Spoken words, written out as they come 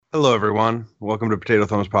Hello, everyone. Welcome to Potato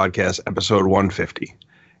Thumbs Podcast, episode 150.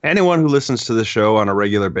 Anyone who listens to the show on a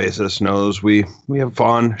regular basis knows we have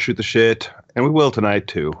fun, shoot the shit, and we will tonight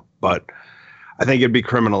too. But I think it'd be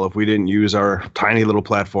criminal if we didn't use our tiny little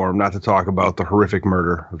platform not to talk about the horrific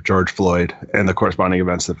murder of George Floyd and the corresponding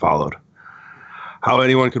events that followed. How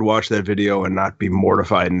anyone could watch that video and not be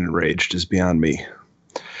mortified and enraged is beyond me.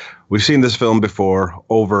 We've seen this film before,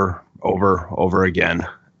 over again.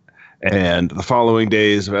 And the following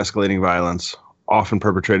days of escalating violence, often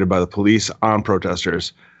perpetrated by the police on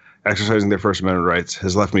protesters exercising their First Amendment rights,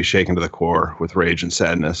 has left me shaken to the core with rage and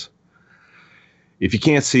sadness. If you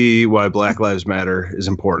can't see why Black Lives Matter is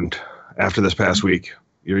important after this past week,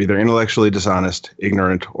 you're either intellectually dishonest,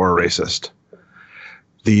 ignorant, or a racist.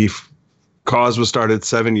 The cause was started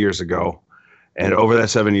 7 years ago, and over that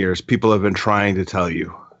 7 years, people have been trying to tell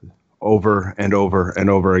you over and over and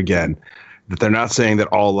over again that they're not saying that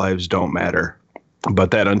all lives don't matter,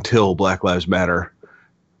 but that until Black Lives Matter,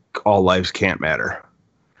 all lives can't matter.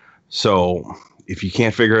 So if you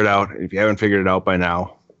can't figure it out, if you haven't figured it out by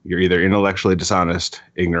now, you're either intellectually dishonest,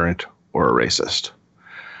 ignorant, or a racist.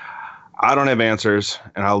 I don't have answers,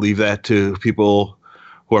 and I'll leave that to people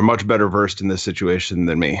who are much better versed in this situation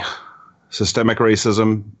than me. Systemic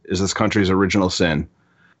racism is this country's original sin,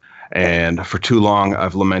 and for too long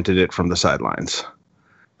I've lamented it from the sidelines.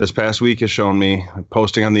 This past week has shown me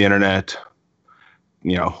posting on the internet,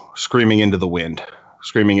 screaming into the wind,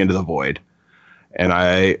 screaming into the void. And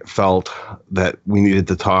I felt that we needed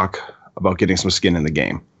to talk about getting some skin in the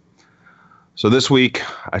game. So this week,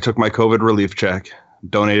 I took my COVID relief check,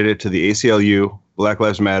 donated it to the ACLU, Black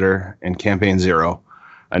Lives Matter, and Campaign Zero,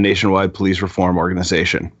 a nationwide police reform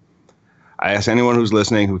organization. I ask anyone who's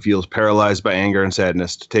listening who feels paralyzed by anger and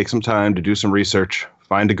sadness to take some time to do some research,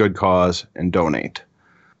 find a good cause, and donate.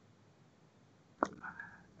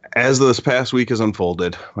 As this past week has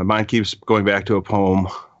unfolded, my mind keeps going back to a poem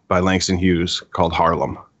by Langston Hughes called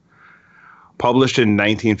Harlem. Published in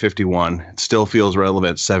 1951, it still feels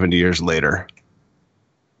relevant 70 years later.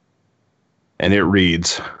 And it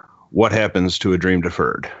reads, "What happens to a dream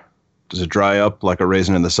deferred? Does it dry up like a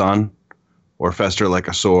raisin in the sun, or fester like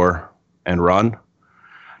a sore and run?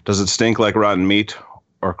 Does it stink like rotten meat,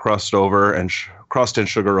 or crust and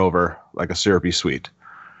sugar over like a syrupy sweet?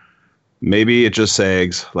 Maybe it just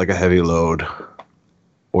sags like a heavy load,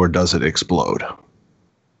 or does it explode?"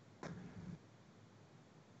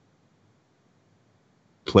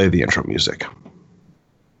 Play the intro music.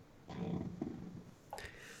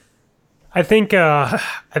 I think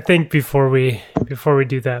before we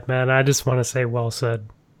do that, man, I just want to say well said.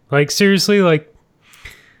 Like seriously, like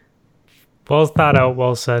well thought out,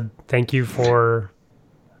 well said. Thank you for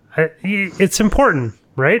it's important,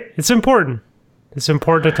 right? It's important. It's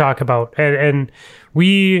important to talk about. And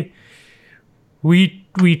we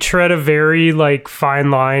tread a very like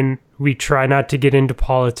fine line. We try not to get into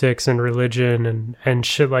politics and religion and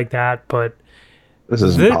shit like that, but this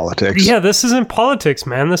isn't politics. Yeah, this isn't politics,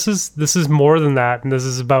 man. This is more than that. And this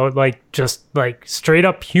is about like just like straight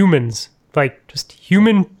up humans, like just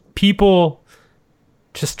human people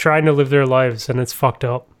just trying to live their lives, and it's fucked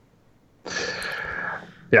up.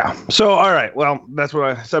 Yeah. So, all right. Well, that's what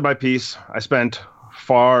I said my piece. I spent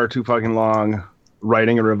far too fucking long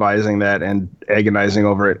writing and revising that and agonizing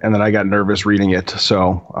over it, and then I got nervous reading it,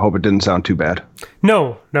 so I hope it didn't sound too bad.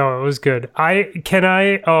 No, it was good.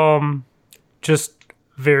 Just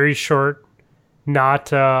very short,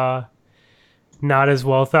 not as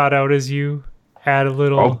well thought out as you. Add a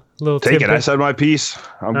little take tidbit. it. I said my piece.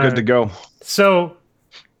 I'm good to go. So,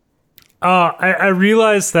 I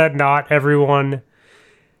realized that not everyone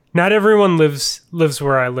lives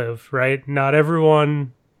where I live, right? Not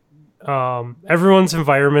everyone. Everyone's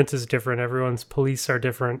environment is different. Everyone's police are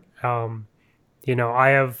different. I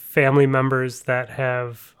have family members that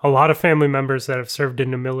have served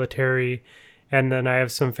in the military, and then I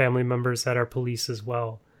have some family members that are police as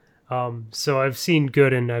well. So I've seen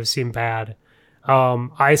good and I've seen bad.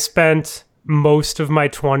 I spent most of my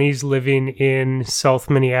 20s living in South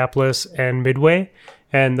Minneapolis and Midway,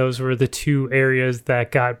 and those were the two areas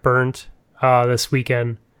that got burnt this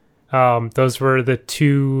weekend. Those were the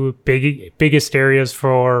two biggest areas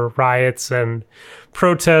for riots and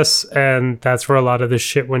protests, and that's where a lot of this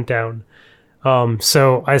shit went down.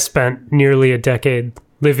 So I spent nearly a decade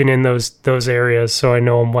living in those areas, so I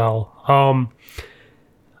know them well.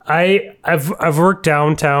 I've worked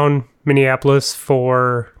downtown Minneapolis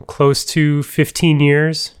for close to 15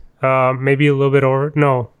 years, maybe a little bit over.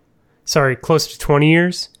 No, sorry, close to 20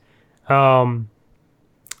 years.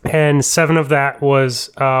 And 7 of that was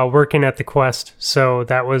working at the Quest, so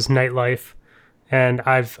that was nightlife. and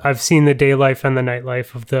I've seen the day life and the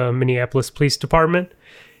nightlife of the Minneapolis Police Department.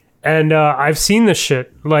 And I've seen the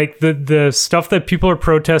shit. Like the stuff that people are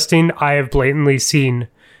protesting, I have blatantly seen.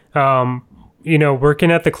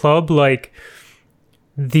 Working at the club, like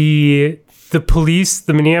the police,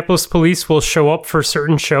 the Minneapolis police will show up for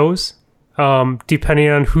certain shows, depending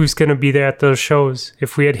on who's going to be there at those shows.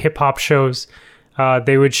 If we had hip hop shows,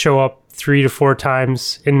 they would show up 3 to 4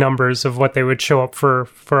 times in numbers of what they would show up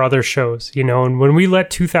for other shows, and when we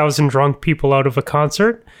let 2,000 drunk people out of a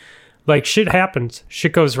concert, like shit happens,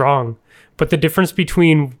 shit goes wrong. But the difference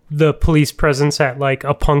between the police presence at like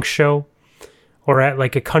a punk show or at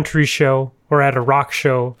like a country show or at a rock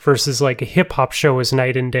show versus like a hip hop show is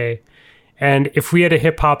night and day. And if we had a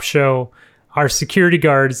hip hop show, our security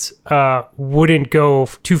guards wouldn't go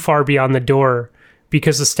too far beyond the door,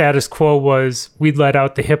 because the status quo was we'd let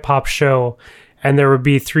out the hip hop show and there would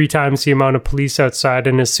be 3 times the amount of police outside.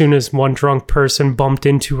 And as soon as one drunk person bumped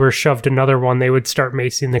into or shoved another one, they would start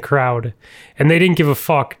macing the crowd. And they didn't give a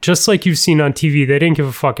fuck. Just like you've seen on TV, they didn't give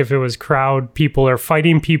a fuck if it was crowd people or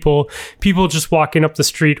fighting people just walking up the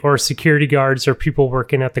street, or security guards or people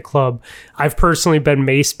working at the club. I've personally been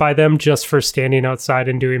maced by them just for standing outside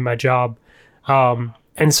and doing my job.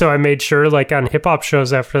 And so I made sure, like on hip hop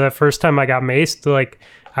shows, after that first time I got maced, like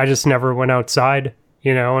I just never went outside.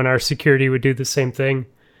 And our security would do the same thing.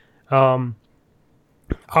 Our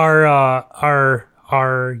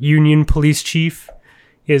union police chief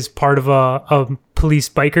is part of a police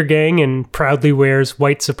biker gang and proudly wears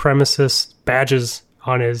white supremacist badges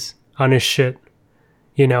on his shit,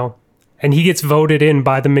 and he gets voted in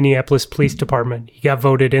by the Minneapolis Police Department. He got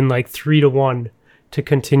voted in like 3-1 to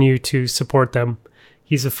continue to support them.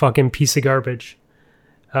 He's a fucking piece of garbage.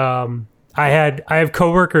 I have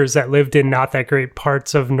coworkers that lived in not that great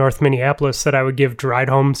parts of North Minneapolis that I would give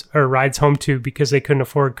rides home to because they couldn't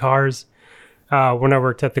afford cars when I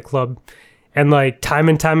worked at the club. And like time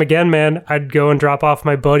and time again, man, I'd go and drop off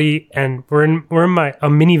my buddy, and we're in a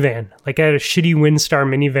minivan. Like I had a shitty Windstar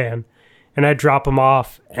minivan, and I'd drop him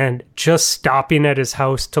off, and just stopping at his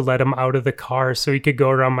house to let him out of the car so he could go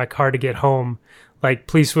around my car to get home. Like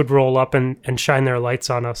police would roll up and shine their lights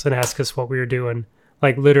on us and ask us what we were doing.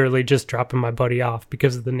 Like literally just dropping my buddy off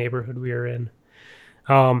because of the neighborhood we were in.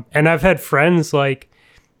 And I've had friends like,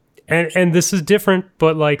 and this is different,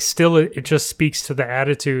 but like still it just speaks to the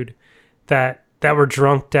attitude that were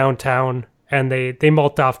drunk downtown, and they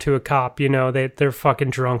malt off to a cop. They're fucking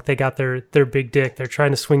drunk. They got their big dick. They're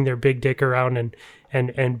trying to swing their big dick around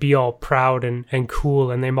and be all proud and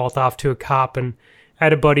cool. And they malt off to a cop, and I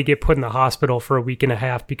had a buddy get put in the hospital for a week and a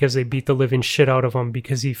half because they beat the living shit out of him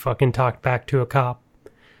because he fucking talked back to a cop.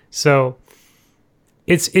 So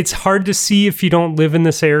it's hard to see if you don't live in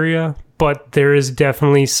this area, but there is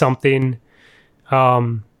definitely something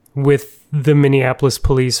with the Minneapolis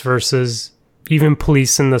police versus even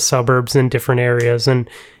police in the suburbs in different areas. And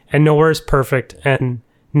nowhere is perfect, and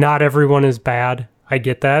not everyone is bad. I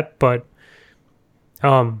get that, but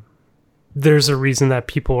there's a reason that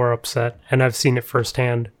people are upset, and I've seen it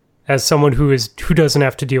firsthand as someone who doesn't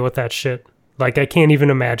have to deal with that shit. Like I can't even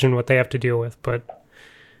imagine what they have to deal with, but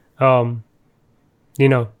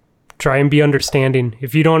try and be understanding.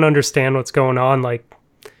 If you don't understand what's going on, like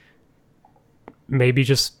maybe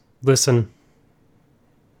just listen,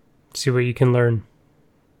 see what you can learn.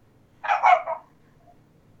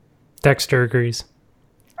 Dexter agrees.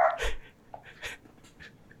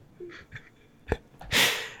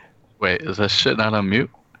 Wait, is that shit not on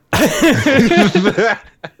mute?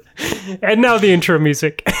 And now the intro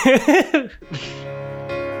music.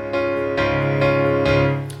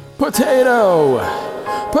 Potato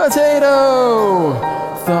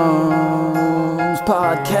Thumbs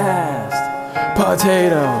Podcast.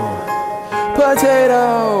 Potato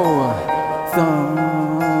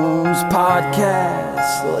Thumbs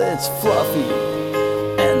Podcast. It's Fluffy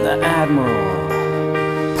and the Admiral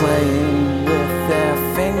playing with their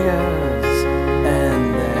fingers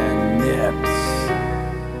and their nips.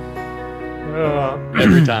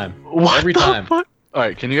 Every time. Every time. Fuck? All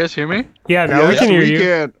right, can you guys hear me? Yeah, now we can hear you.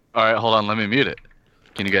 Can. All right, hold on, let me mute it.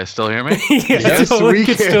 Can you guys still hear me? Yes, we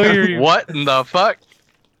can. Still hear you. What in the fuck?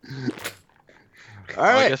 All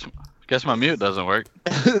right. I guess my mute doesn't work.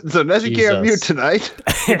 So Nessie can't mute Jesus. tonight.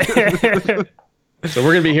 So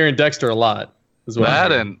we're gonna be hearing Dexter a lot as well.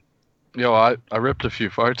 That and I ripped a few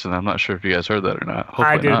farts, and I'm not sure if you guys heard that or not.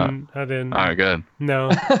 Hopefully I not. didn't. All right, good. No.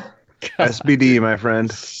 SBD, my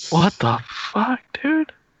friend. What the fuck,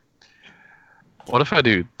 dude? What if I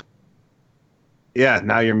do? Yeah,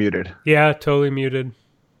 now you're muted. Yeah, totally muted.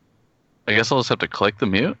 I guess I'll just have to click the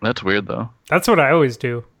mute. That's weird, though. That's what I always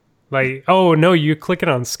do. Like, oh no, you click it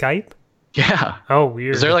on Skype? Yeah. Oh,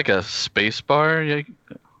 weird. Is there like a space bar? Yeah.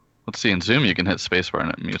 Let's see. In Zoom, you can hit space bar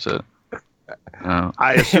and it mutes it. Oh.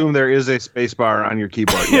 I assume there is a space bar on your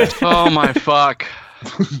keyboard. Yes. Oh my fuck.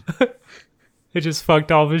 It just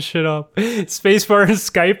fucked all this shit up. Spacebar and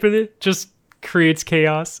Skype in it just creates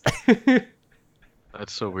chaos.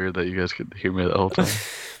 That's so weird that you guys could hear me the whole time.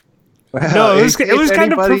 No, it was If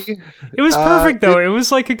kind of anybody- it was perfect though. It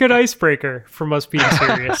was like a good icebreaker from us being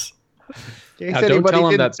serious. in case Now, don't anybody tell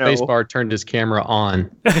him that didn't know, spacebar turned his camera on.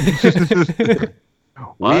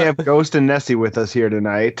 we have Ghost and Nessie with us here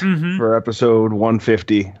tonight Mhm. for episode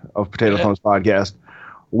 150 of Potato Thumbs Podcast.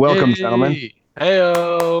 Welcome, gentlemen.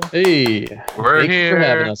 Heyo. Hey, We're thank you here. for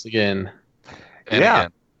having us again. And Yeah.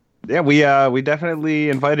 again. Yeah, we definitely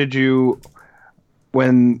invited you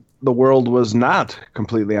when the world was not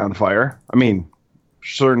completely on fire. I mean,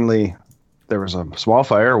 certainly there was a small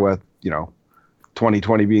fire with,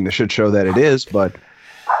 2020 being the shit show that it is, but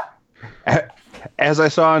as I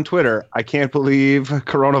saw on Twitter, I can't believe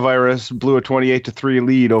coronavirus blew a 28-3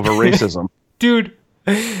 lead over racism. Dude,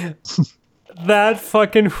 that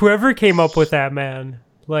fucking whoever came up with that, man.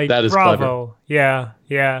 Like, That is bravo. Yeah.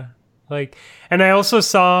 Like, and I also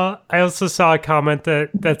saw a comment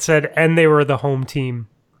that said, and they were the home team.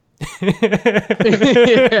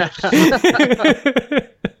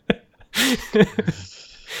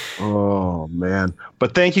 Oh, man.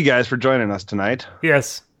 But thank you guys for joining us tonight.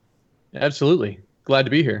 Yes. Absolutely. Glad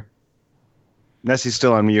to be here. Nessie's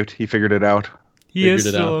still on mute. He figured it out. He is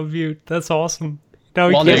Figured it still out. on mute. That's awesome. Now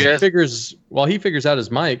While he Nick- can't. he figures out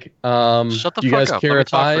his mic, Shut the do you fuck guys up. care Let me if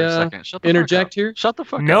talk for a I second. Shut the fuck interject up. here? Shut the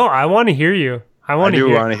fuck No, up. I want to hear you. I want do to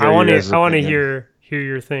hear. wanna hear I want your to. guys' I want to opinion. hear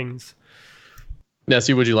your things.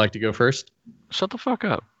 Nessie, would you like to go first? Shut the fuck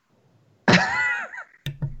up.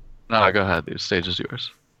 No, go ahead. The stage is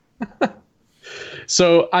yours.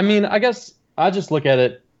 So, I mean, I guess I just look at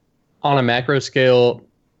it on a macro scale.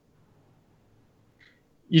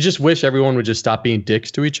 You just wish everyone would just stop being dicks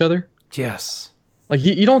to each other. Yes. Like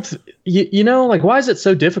you don't, like, why is it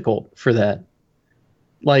so difficult for that?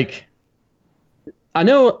 Like, I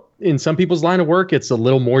know in some people's line of work, it's a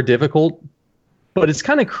little more difficult, but it's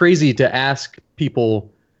kind of crazy to ask people,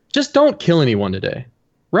 just don't kill anyone today.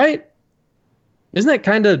 Right? Isn't that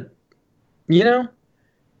kind of,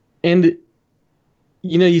 and,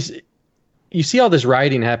 you see all this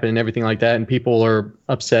rioting happen and everything like that, and people are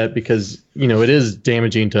upset because, it is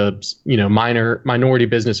damaging to, minority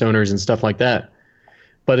business owners and stuff like that.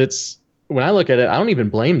 But when I look at it, I don't even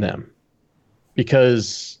blame them,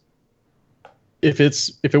 because if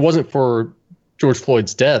it wasn't for George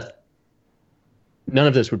Floyd's death, none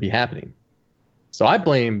of this would be happening. So I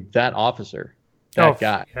blame that officer, that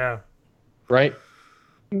guy, Yeah. right?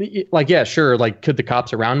 Like, yeah, sure. Like, could the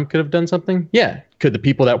cops around him could have done something? Yeah. Could the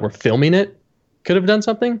people that were filming it could have done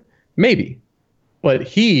something? Maybe. But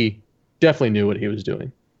he definitely knew what he was doing.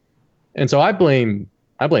 And so I blame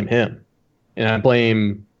him. And I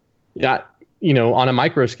blame, on a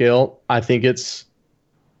micro scale, I think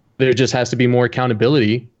there just has to be more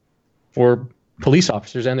accountability for police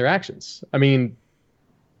officers and their actions. I mean,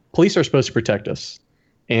 police are supposed to protect us.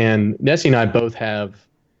 And Nessie and I both have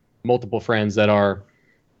multiple friends that are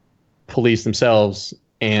police themselves.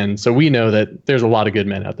 And so we know that there's a lot of good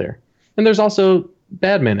men out there. And there's also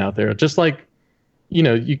bad men out there. Just like,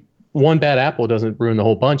 one bad apple doesn't ruin the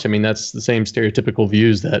whole bunch. I mean, that's the same stereotypical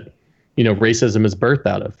views that, racism is birthed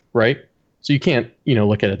out of, right? So you can't,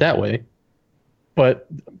 look at it that way. But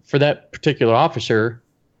for that particular officer,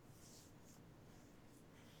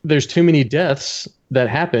 there's too many deaths that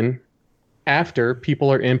happen after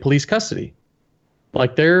people are in police custody.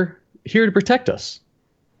 Like, they're here to protect us.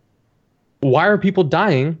 Why are people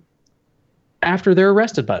dying after they're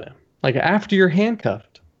arrested by them? Like, after you're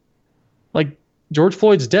handcuffed? Like, George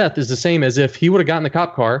Floyd's death is the same as if he would have gotten the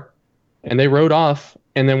cop car and they rode off,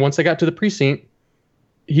 and then once they got to the precinct,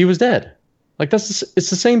 he was dead. Like, it's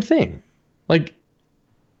the same thing. Like,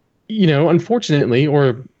 unfortunately,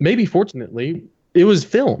 or maybe fortunately, it was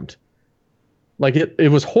filmed. Like,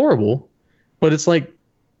 it was horrible, but it's like,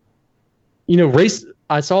 race.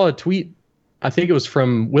 I saw a tweet, I think it was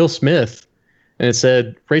from Will Smith, and it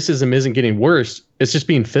said, racism isn't getting worse, it's just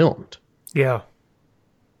being filmed. Yeah.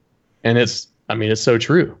 And it's so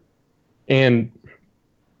true. And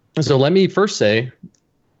so let me first say,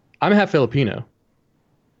 I'm half Filipino,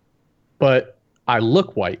 but I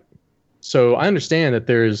look white. So I understand that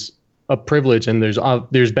there's a privilege and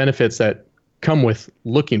there's benefits that come with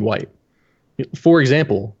looking white. For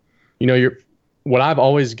example, what I've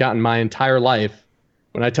always gotten my entire life,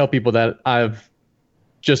 when I tell people that I've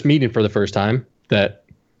just meeting for the first time, that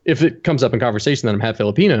if it comes up in conversation that I'm half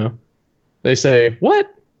Filipino, they say,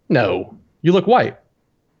 "What? No, you look white.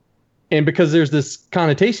 And because there's this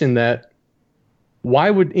connotation that why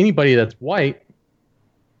would anybody that's white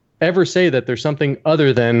ever say that there's something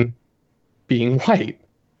other than being white?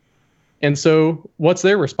 And so what's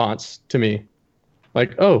their response to me?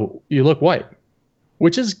 Like, oh, you look white,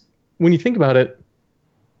 which is, when you think about it,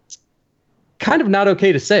 kind of not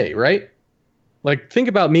okay to say, right? Like, think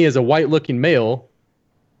about me as a white looking male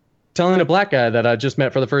telling a black guy that I just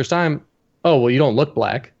met for the first time, oh, well, you don't look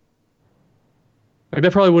black. Like,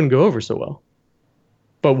 that probably wouldn't go over so well.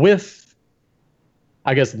 But with,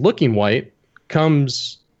 I guess, looking white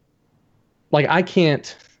comes, like, I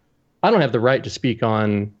don't have the right to speak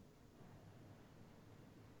on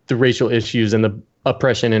the racial issues and the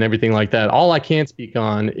oppression and everything like that. All I can speak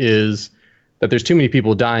on is that there's too many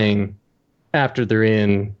people dying after they're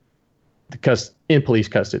in police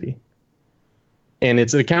custody. And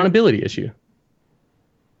it's an accountability issue.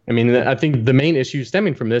 I mean, I think the main issue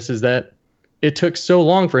stemming from this is that it took so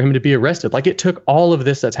long for him to be arrested. Like, it took all of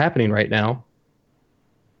this that's happening right now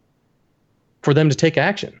for them to take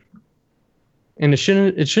action. And it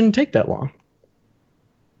shouldn't take that long.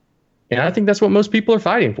 And I think that's what most people are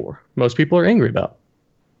fighting for. Most people are angry about.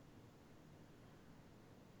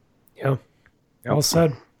 Yeah. Well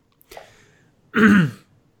said.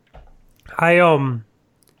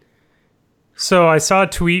 So I saw a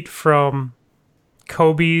tweet from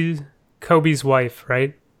Kobe's wife,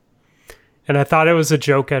 right? And I thought it was a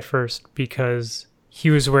joke at first because he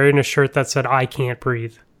was wearing a shirt that said, "I can't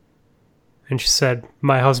breathe." And she said,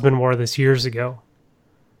 "My husband wore this years ago."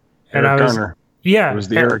 And Eric I was, Garner. yeah. It was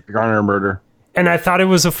the Eric Garner murder. And I thought it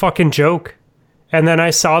was a fucking joke. And then I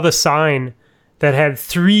saw the sign that had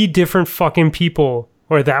 3 different fucking people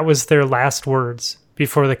where that was their last words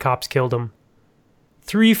before the cops killed him.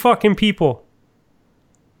 3 fucking people.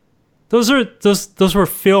 Those were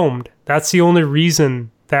filmed. That's the only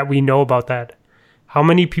reason that we know about that. How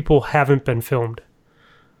many people haven't been filmed?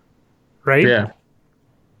 Right? Yeah.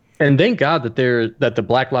 And thank God that the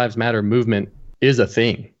Black Lives Matter movement is a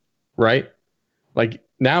thing, right? Like,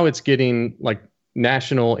 now it's getting like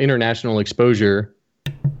international exposure,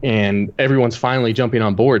 and everyone's finally jumping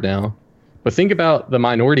on board now. But think about the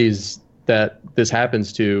minorities that this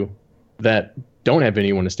happens to that don't have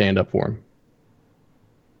anyone to stand up for them.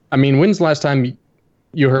 I mean, when's the last time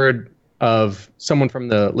you heard of someone from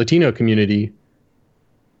the Latino community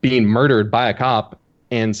being murdered by a cop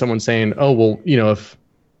and someone saying, oh, well, you know,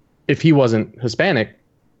 if he wasn't Hispanic,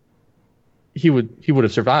 he would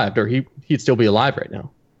have survived, or he'd still be alive right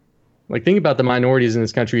now. Like, think about the minorities in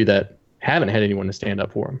this country that haven't had anyone to stand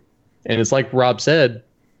up for them. And it's like Rob said,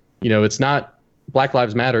 you know, it's not, Black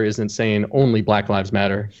Lives Matter isn't saying only Black Lives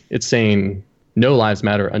Matter. It's saying no lives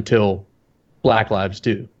matter until Black lives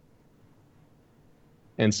do.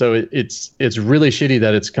 And so it's really shitty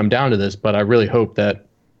that it's come down to this, but I really hope that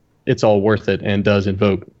it's all worth it and does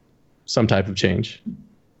invoke some type of change.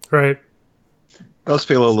 Right. It does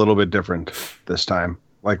feel a little bit different this time.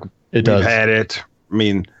 Like, It does. We've had it. I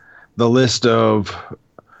mean, the list of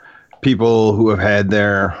people who have had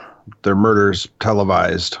their murders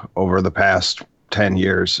televised over the past 10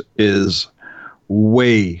 years is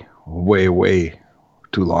way, way, way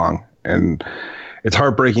too long. And it's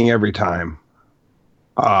heartbreaking every time.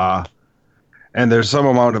 And there's some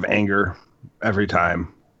amount of anger every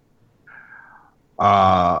time.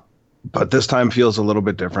 But this time feels a little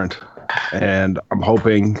bit different. And I'm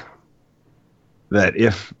hoping that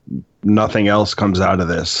if nothing else comes out of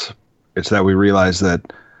this, it's that we realize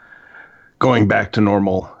that going back to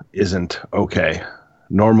normal isn't okay.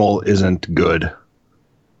 Normal isn't good.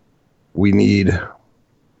 We need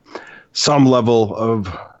some level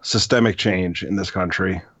of systemic change in this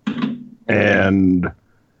country. And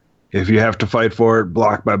if you have to fight for it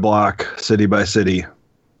block by block, city by city,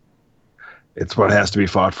 it's what has to be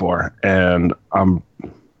fought for. And I'm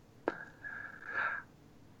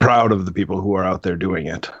proud of the people who are out there doing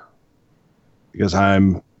it, because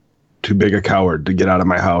I'm too big a coward to get out of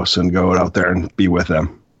my house and go out there and be with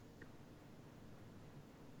them.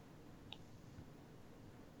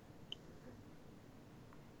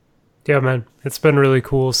 Yeah, man. It's been really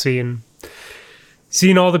cool seeing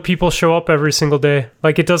all the people show up every single day.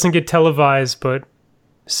 Like, it doesn't get televised, but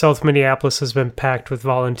South Minneapolis has been packed with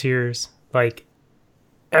volunteers, like,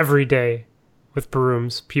 every day with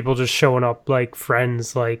brooms. People just showing up like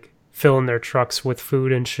friends, like filling their trucks with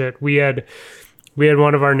food and shit. We had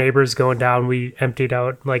one of our neighbors going down. We emptied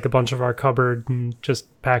out like a bunch of our cupboard and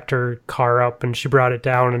just packed her car up, and she brought it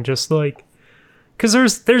down, and just like,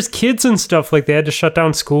 because there's kids and stuff, like they had to shut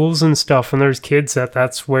down schools and stuff, and there's kids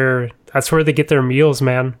that's where they get their meals,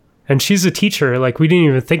 man. And she's a teacher. Like, we didn't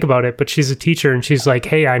even think about it, but she's a teacher. And she's like,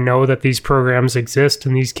 hey, I know that these programs exist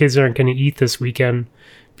and these kids aren't going to eat this weekend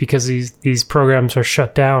because these programs are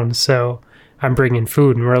shut down. So I'm bringing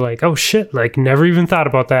food. And we're like, oh, shit. Like, never even thought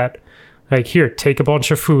about that. Like, here, take a bunch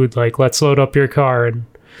of food. Like, let's load up your car. And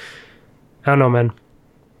I don't know, man.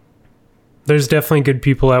 There's definitely good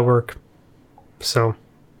people at work. So...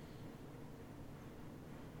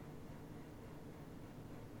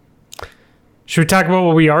 should we talk about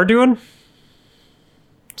what we are doing?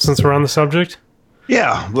 Since we're on the subject?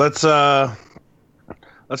 Yeah, let's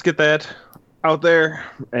get that out there,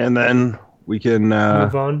 and then we can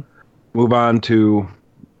move on to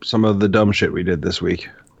some of the dumb shit we did this week.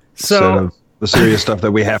 So instead of the serious stuff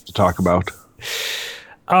that we have to talk about.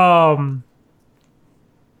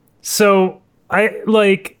 So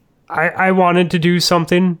I wanted to do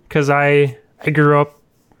something because I grew up,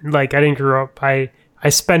 like, I didn't grow up. I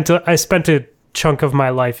spent a chunk of my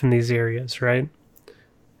life in these areas, right?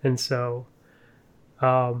 And so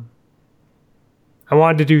I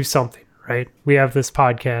wanted to do something, right? We have this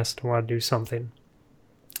podcast. I want to do something.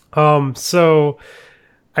 So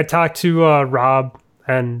I talked to Rob,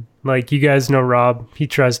 and like, you guys know Rob. He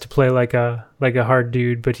tries to play like a hard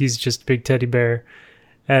dude, but he's just a big teddy bear.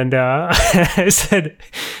 And I said,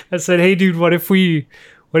 hey dude, what if we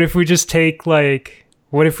just take, like,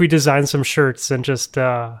 what if we design some shirts and just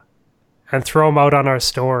and throw them out on our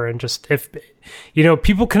store, and just, if you know,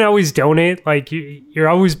 people can always donate. Like, you're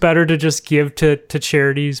always better to just give to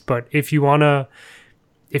charities, but if you want to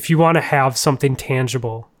have something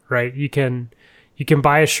tangible, right, you can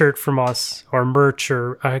buy a shirt from us, or merch,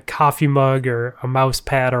 or a coffee mug, or a mouse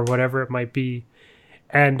pad, or whatever it might be.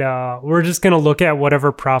 And we're just going to look at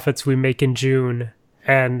whatever profits we make in June,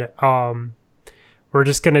 and we're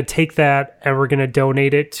just going to take that and we're going to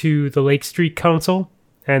donate it to the Lake Street Council.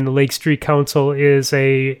 And the Lake Street Council is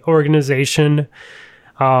a organization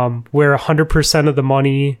where 100% of the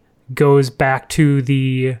money goes back to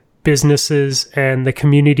the businesses and the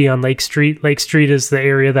community on Lake Street. Lake Street is the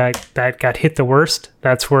area that got hit the worst.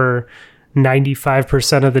 That's where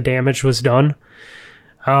 95% of the damage was done.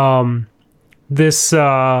 This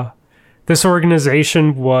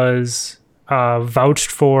organization was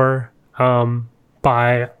vouched for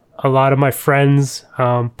by a lot of my friends,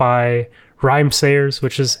 by Rhymesayers,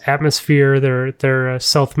 which is Atmosphere. They're a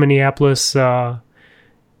South Minneapolis a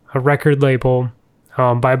record label,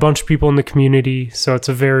 by a bunch of people in the community. So it's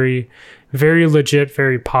a very, very legit,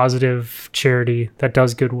 very positive charity that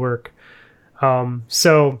does good work.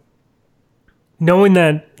 So knowing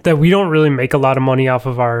that we don't really make a lot of money off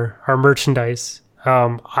of our merchandise,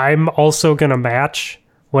 I'm also going to match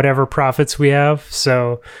whatever profits we have.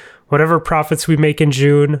 So whatever profits we make in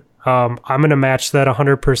June, I'm going to match that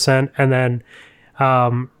 100%. And then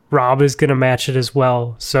Rob is going to match it as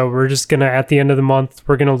well. So we're just going to, at the end of the month,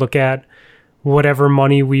 we're going to look at whatever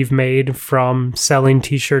money we've made from selling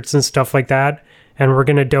t-shirts and stuff like that. And we're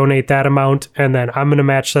going to donate that amount. And then I'm going to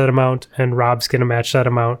match that amount. And Rob's going to match that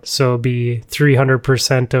amount. So it'll be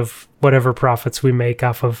 300% of whatever profits we make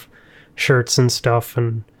off of shirts and stuff.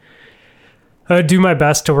 And do my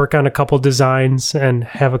best to work on a couple designs and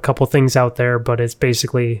have a couple things out there, but it's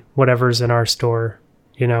basically whatever's in our store,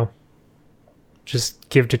 you know, just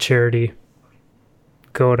give to charity,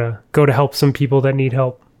 go to help some people that need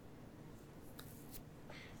help.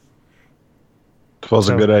 Was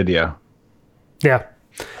a good idea. Yeah.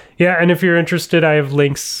 And if you're interested, I have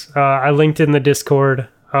links. I linked in the Discord.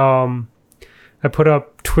 I put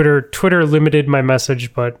up Twitter limited my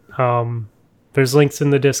message, but there's links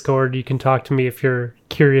in the Discord. You can talk to me if you're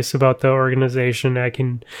curious about the organization. I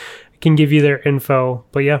can give you their info.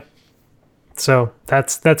 But yeah, so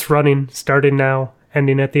that's running, starting now,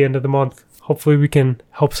 ending at the end of the month. Hopefully we can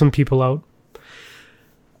help some people out.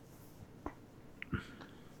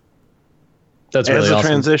 That's As really a awesome.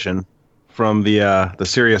 transition from the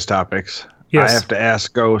serious topics, Yes. I have to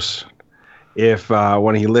ask Ghost if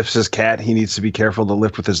when he lifts his cat, he needs to be careful to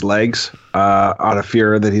lift with his legs out of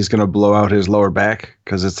fear that he's going to blow out his lower back,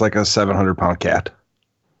 because it's like a 700-pound cat.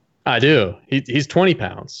 I do. He's 20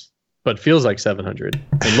 pounds, but feels like 700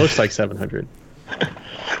 and looks like 700.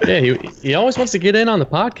 Yeah, he always wants to get in on the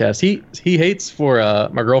podcast. He hates for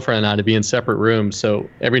my girlfriend and I to be in separate rooms. So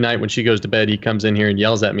every night when she goes to bed, he comes in here and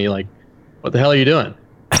yells at me like, "What the hell are you doing?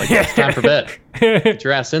 Like, it's time for bed. Get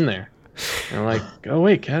your ass in there." And I'm like, "Go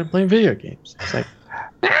away, cat. I'm playing video games." It's like,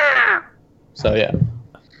 ah! So yeah,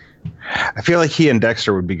 I feel like he and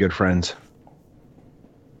Dexter would be good friends.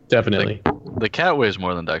 definitely. The cat weighs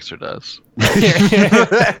more than Dexter does.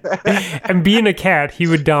 And being a cat, he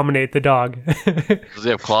would dominate the dog. Does he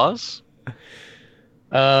have claws?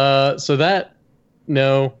 So that,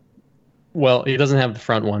 no, Well, he doesn't have the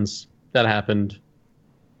front ones. That happened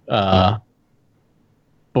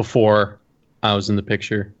before I was in the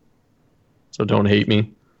picture. So don't hate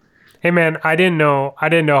me. Hey man, I didn't know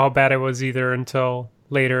how bad it was either until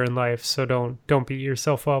later in life, so don't beat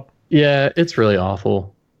yourself up. Yeah, it's really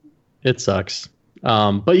awful. It sucks.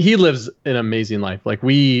 But he lives an amazing life. Like,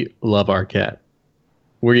 we love our cat.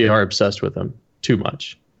 We are obsessed with him too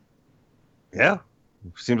much. Yeah.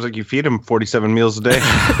 Seems like you feed him 47 meals a day.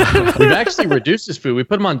 We've actually reduced his food. We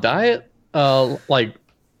put him on diet. We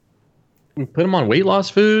put him on weight loss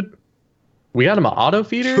food. We got him an auto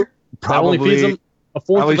feeder. Probably that only feeds him a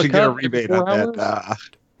fourth probably of a should get a cup rebate every 4 on hours. that.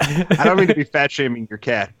 I don't mean to be fat shaming your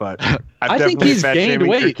cat, but I think he's gained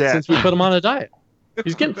weight since we put him on a diet.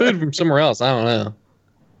 He's getting food from somewhere else. I don't know.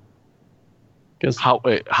 How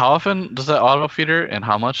often does that auto feeder and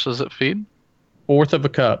how much does it feed? Fourth of a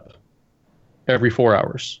cup every 4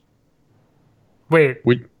 hours. Wait,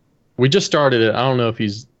 We just started it. I don't know if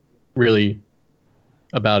he's really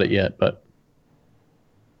about it yet, but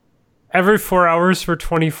every 4 hours for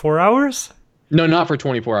 24 hours? no, not for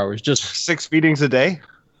 24 hours. Just 6 feedings a day.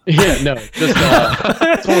 yeah, no, just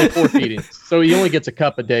it's only 4 feedings. So he only gets a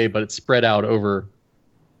cup a day, but it's spread out over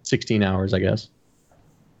 16 hours, I guess.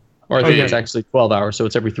 Or I think Okay. it's actually 12 hours, so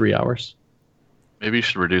it's every 3 hours. Maybe you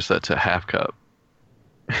should reduce that to half cup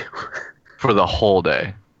for the whole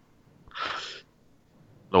day.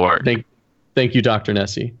 It'll work. Thank you, Dr.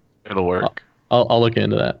 Nessie. It'll work. I'll look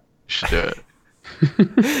into that. You should do it.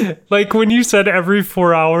 Like when you said every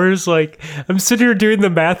 4 hours, like I'm sitting here doing the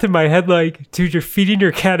math in my head, like, dude, you're feeding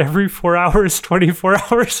your cat every 4 hours, 24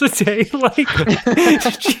 hours a day. Like,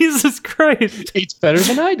 Jesus Christ. Eats better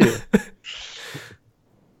than I do.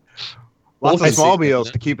 Lots I of small see.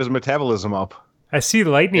 meals to keep his metabolism up. I see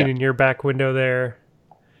lightning Yeah. in your back window there.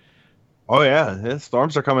 Oh yeah,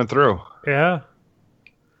 storms are coming through. Yeah.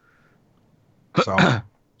 So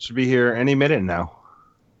should be here any minute now.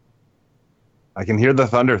 I can hear the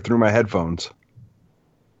thunder through my headphones.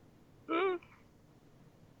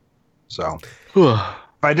 So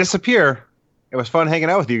if I disappear, it was fun hanging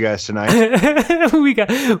out with you guys tonight. we got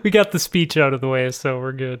the speech out of the way, so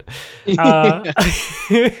we're good. I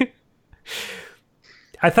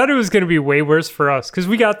thought it was going to be way worse for us because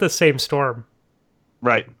we got the same storm.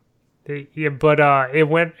 Right. Yeah, but it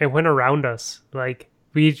went around us. Like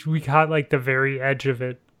we caught like the very edge of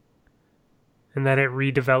it, and then it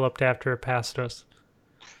redeveloped after it passed us.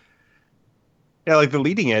 Yeah, like the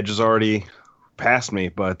leading edge is already past me,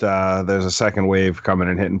 but there's a second wave coming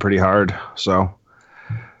and hitting pretty hard. So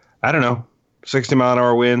I don't know.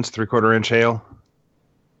 60-mile-an-hour winds, 3/4 inch hail.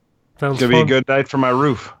 Sounds Gonna be a fun. good night for my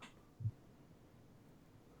roof.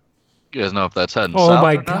 You guys know if that's heading Oh south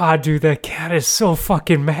my or not? god, dude, that cat is so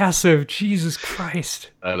fucking massive. Jesus Christ.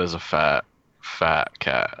 That is a fat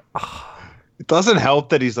cat. It doesn't help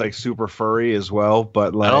that he's like super furry as well, but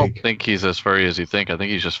I don't like think he's as furry as you think. I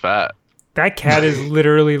think he's just fat. That cat is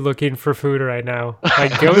literally looking for food right now.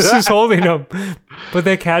 Like Ghost is holding him, but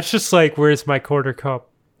that cat's just like, "Where's my quarter cup?"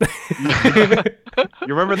 you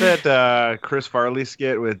remember that Chris Farley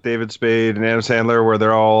skit with David Spade and Adam Sandler where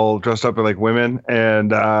they're all dressed up like women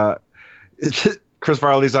and Chris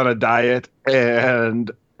Farley's on a diet and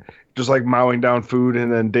just like mowing down food,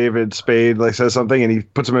 and then David Spade like says something and he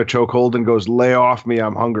puts him in a chokehold and goes, "Lay off me,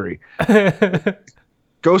 I'm hungry."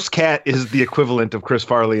 Ghost Cat is the equivalent of Chris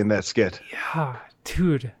Farley in that skit. Yeah,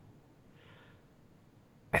 dude.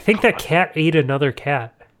 I think that cat ate another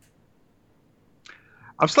cat.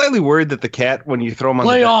 I'm slightly worried that the cat, when you throw him on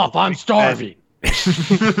Lay the off! I'm starving.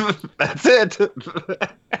 That's it.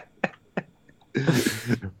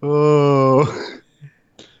 Oh.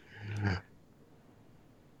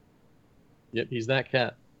 Yep, he's that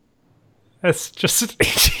cat. That's just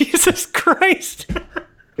Jesus Christ.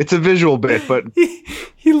 It's a visual bit, but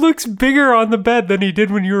He looks bigger on the bed than he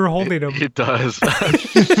did when you were holding him. He does.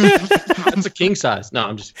 That's a king size. No,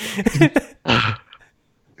 I'm just kidding.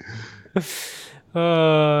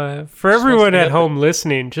 For everyone at home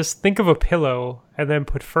listening, just think of a pillow and then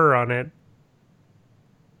put fur on it.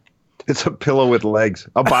 it's a pillow with legs.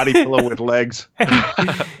 A body pillow with legs.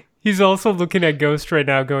 He's also looking at Ghost right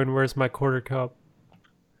now going, "Where's my quarter cup?"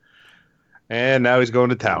 And now he's going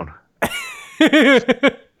to town.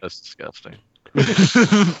 That's disgusting.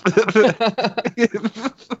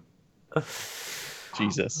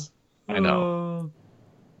 Jesus. I know.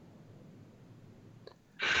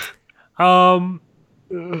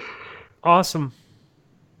 Awesome.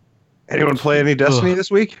 Anyone play any Destiny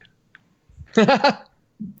this week? Oh,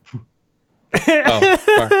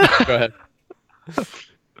 sorry. Go ahead.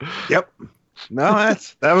 Yep. No,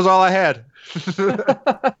 that was all I had.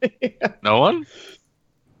 No one?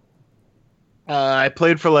 I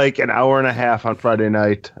played for like an hour and a half on Friday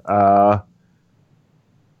night,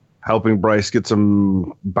 helping Bryce get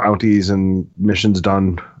some bounties and missions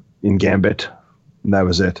done in Gambit. And that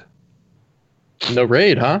was it. No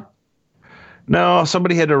raid, huh? No,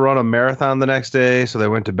 somebody had to run a marathon the next day, so they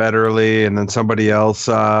went to bed early, and then somebody else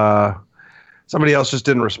just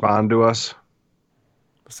didn't respond to us.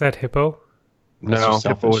 Was that Hippo? That's No, just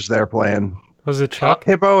Hippo selfish. was there playing. Was it Chuck?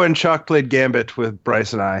 Hippo and Chuck played Gambit with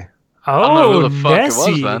Bryce and I. I don't know Oh, who the fuck it was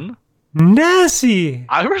Nessie. then. Nessie.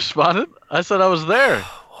 I responded. I said I was there.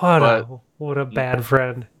 What a bad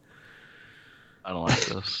friend. I don't like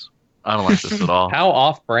this. I don't like this at all. How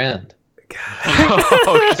off-brand.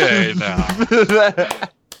 Okay, now.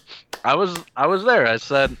 I was there. I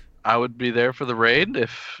said I would be there for the raid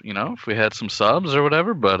if we had some subs or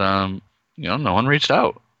whatever, but no one reached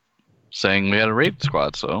out saying we had a raid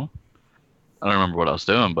squad, so I don't remember what I was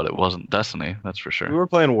doing, but it wasn't Destiny, that's for We sure. were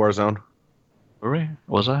playing Warzone. Were we?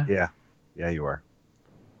 Was I? Yeah, you were.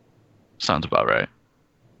 Sounds about right.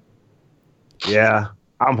 Yeah,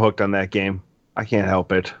 I'm hooked on that game. I can't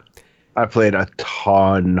help it. I played a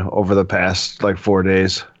ton over the past 4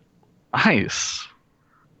 days. Nice.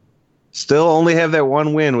 Still only have that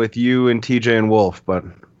one win with you and TJ and Wolf, but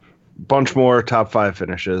bunch more top 5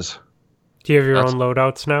 finishes. Do you have your That's- own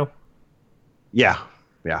loadouts now? Yeah,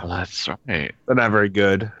 Well, that's right. they're not very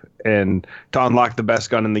good. And to unlock the best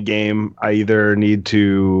gun in the game, I either need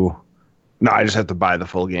to... No, I just have to buy the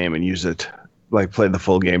full game and use it. Play the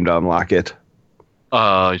full game to unlock it. You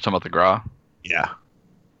talking about the Gra? Yeah.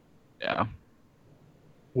 Yeah.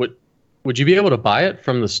 Would you be able to buy it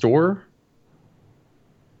from the store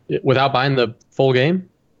without buying the full game?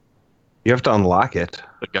 You have to unlock it.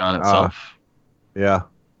 The gun itself. Yeah.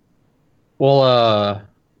 Well,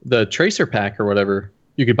 the tracer pack or whatever,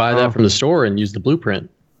 you could buy Oh. that from the store and use the blueprint.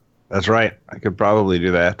 That's right. I could probably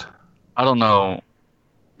do that. I don't know.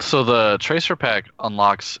 So the tracer pack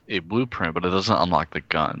unlocks a blueprint, but it doesn't unlock the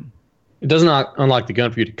gun. It does not unlock the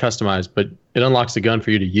gun for you to customize, but it unlocks the gun for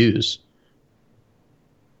you to use.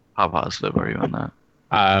 How positive are you on that?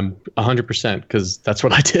 100% because that's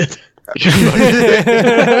what I did.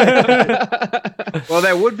 Well,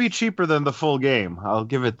 that would be cheaper than the full game. I'll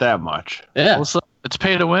give it that much. Yeah. Also, it's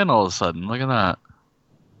pay to win all of a sudden. Look at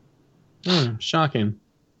that. Shocking.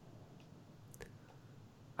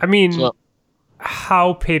 I mean, So-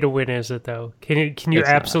 how pay to win is it though? Can you It's not.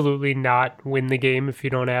 absolutely not win the game if you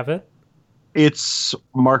don't have it? It's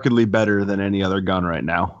markedly better than any other gun right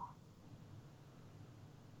now.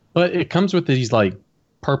 But it comes with these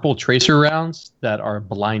purple tracer rounds that are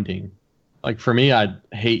blinding. For me, I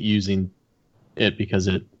hate using it because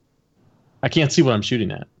I can't see what I'm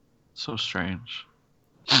shooting at. So strange.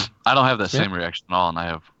 I don't have that Yeah. same reaction at all, and I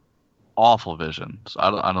have awful vision. So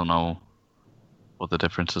I don't know what the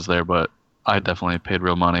difference is there, but I definitely paid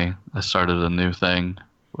real money. I started a new thing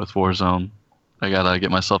with Warzone. I gotta get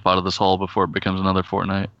myself out of this hole before it becomes another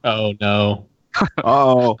Fortnite. Oh no.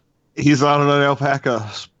 Oh, he's on an alpaca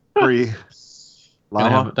spree.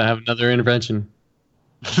 Llama. I have another intervention.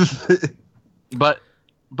 But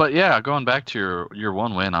yeah, going back to your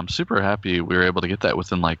one win, I'm super happy we were able to get that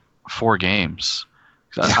within 4 games.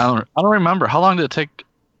 'Cause I don't remember how long did it take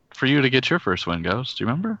for you to get your first win, Ghost? Do you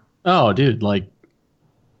remember? Oh, dude,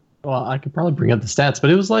 well, I could probably bring up the stats, but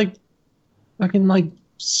it was fucking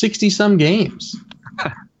 60 some games.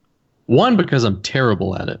 One, because I'm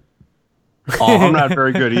terrible at it. Oh, I'm not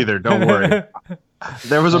very good either. Don't worry.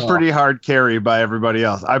 There was a pretty hard carry by everybody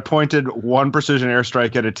else. I pointed one precision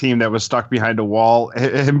airstrike at a team that was stuck behind a wall,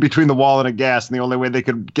 in between the wall and a gas, and the only way they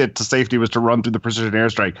could get to safety was to run through the precision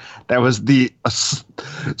airstrike. That was the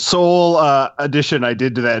sole addition I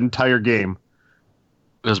did to that entire game.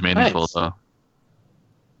 It was meaningful Nice. though.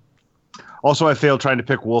 Also, I failed trying to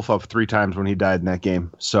pick Wolf up 3 times when he died in that game.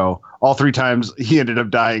 So all 3 times he ended up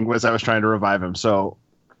dying was I was trying to revive him. So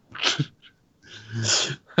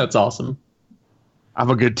That's awesome. I'm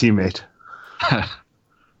a good teammate. I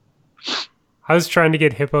was trying to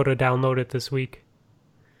get Hippo to download it this week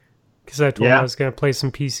because I told him I was going to play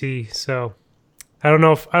some PC. So I don't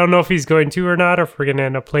know if he's going to or not, or if we're going to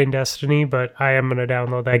end up playing Destiny. But I am going to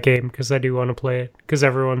download that game because I do want to play it because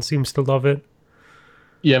everyone seems to love it.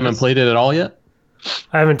 You haven't played it at all yet?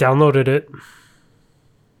 I haven't downloaded it.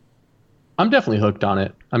 I'm definitely hooked on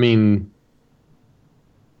it. I mean,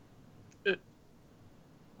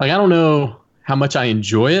 I don't know how much I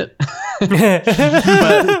enjoy it, but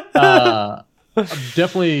I'm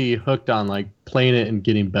definitely hooked on playing it and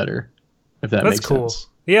getting better. If that That's makes cool. sense.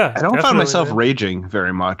 Yeah, I don't find definitely, myself man. raging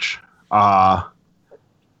very much.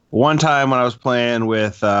 One time when I was playing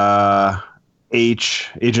with Agent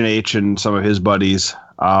H and some of his buddies,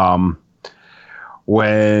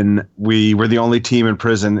 when we were the only team in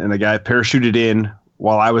prison and a guy parachuted in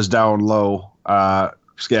while I was down low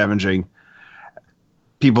scavenging.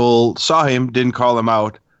 People saw him, didn't call him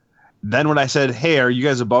out. Then when I said, "Hey, are you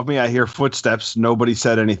guys above me? I hear footsteps." Nobody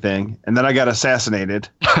said anything. And then I got assassinated.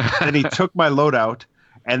 Then he took my loadout.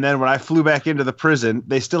 And then when I flew back into the prison,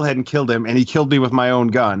 they still hadn't killed him, and he killed me with my own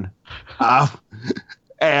gun.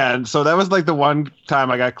 And so that was like the one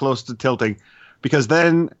time I got close to tilting, because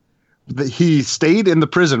then he stayed in the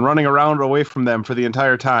prison running around away from them for the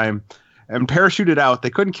entire time and parachuted out. They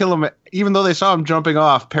couldn't kill him, even though they saw him jumping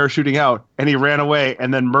off, parachuting out, and he ran away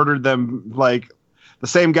and then murdered them. Like the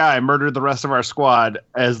same guy murdered the rest of our squad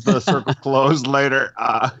as the circle closed later.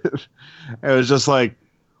 It was just like,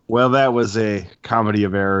 well, that was a comedy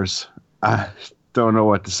of errors. I don't know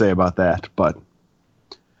what to say about that, but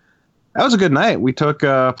that was a good night. We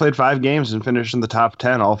played 5 games and finished in the top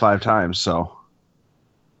 10 all 5 times. So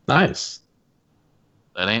Nice.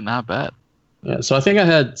 That ain't not bad. Yeah, so I think I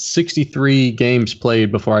had 63 games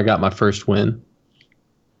played before I got my first win.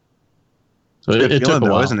 So it took a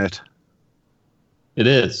while, isn't it? It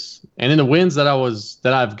is. And in the wins that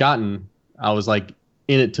I've gotten, I was like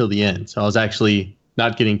in it till the end. So I was actually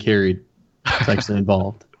not getting carried. I was actually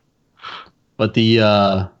involved. But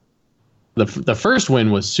the first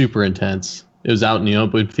win was super intense. It was out in the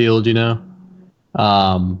open field,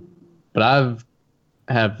 But I've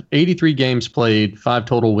have 83 games played, 5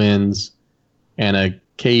 total wins, and a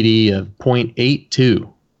KD of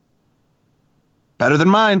 0.82. Better than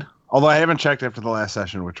mine. Although I haven't checked after the last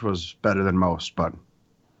session, which was better than most. But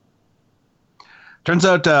turns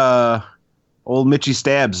out old Mitchy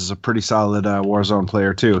Stabs is a pretty solid Warzone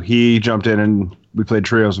player, too. He jumped in and we played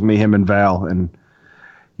trios with me, him, and Val. And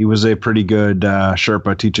he was a pretty good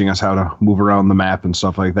Sherpa teaching us how to move around the map and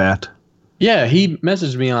stuff like that. Yeah, he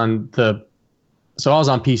messaged me on so I was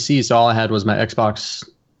on PC, so all I had was my Xbox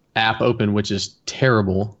app open, which is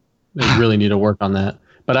terrible. I really need to work on that.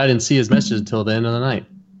 But I didn't see his message until the end of the night.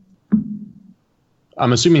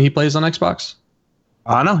 I'm assuming he plays on Xbox?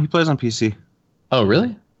 No, he plays on PC. Oh,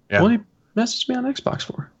 really? Yeah. What did he message me on Xbox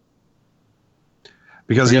for?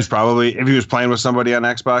 Because he's probably, if he was playing with somebody on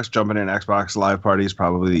Xbox, jumping in Xbox live party is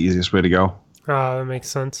probably the easiest way to go. That makes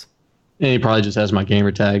sense. And he probably just has my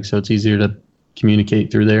gamer tag, so it's easier to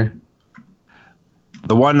communicate through there.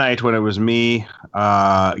 The one night when it was me,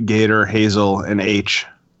 Gator, Hazel, and H,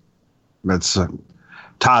 that's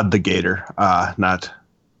Todd the Gator, not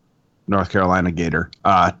North Carolina Gator.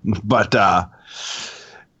 But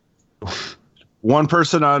one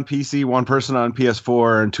person on PC, one person on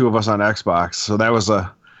PS4, and 2 of us on Xbox. So that was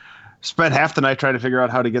spent half the night trying to figure out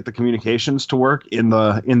how to get the communications to work in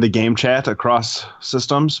the game chat across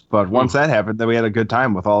systems. But once that happened, then we had a good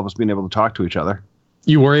time with all of us being able to talk to each other.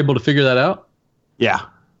 You were able to figure that out? Yeah.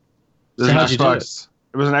 So how'd you do it?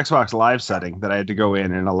 It was an Xbox Live setting that I had to go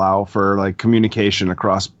in and allow for like communication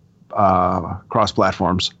across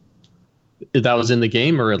platforms. That was in the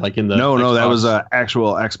game or like in the No, Xbox? that was an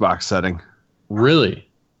actual Xbox setting. Really?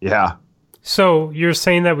 Yeah. So you're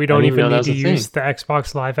saying that we don't didn't even know need that to was a use the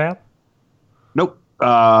Xbox Live app? Nope.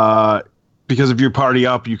 Because if you party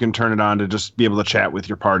up, you can turn it on to just be able to chat with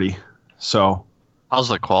your party. So How's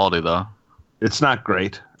the quality though? it's not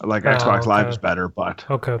great. Like Xbox Live is better, but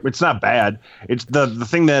it's not bad. It's the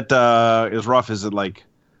thing that is rough is that like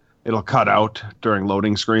it'll cut out during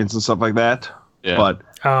loading screens and stuff like that. Yeah. But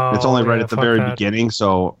it's only right at the very beginning,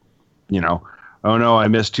 so oh no, I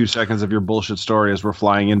missed 2 seconds of your bullshit story as we're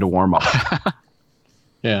flying into warm up.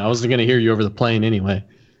 Yeah, I was going to hear you over the plane anyway.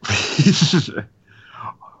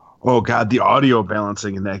 Oh god, the audio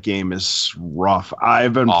balancing in that game is rough.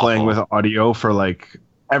 I've been playing with audio for like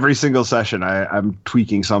every single session. I'm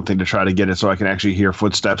tweaking something to try to get it so I can actually hear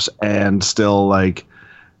footsteps and still like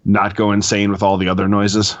not go insane with all the other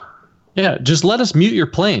noises. Yeah, just let us mute your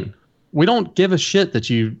plane. We don't give a shit that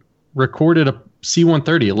you recorded a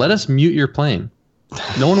C-130. Let us mute your plane.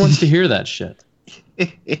 No one wants to hear that shit.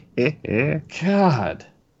 God.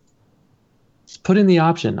 Just put in the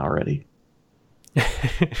option already.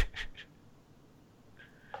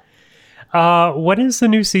 When is the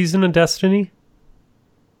new season of Destiny?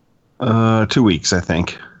 2 weeks, I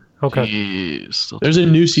think. Okay. Jeez. There's a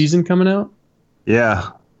new season coming out? Yeah.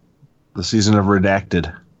 The season of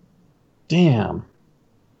Redacted. Damn.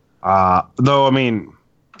 Though, I mean,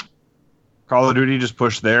 Call of Duty just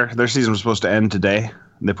pushed their season was supposed to end today.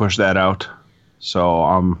 And they pushed that out. So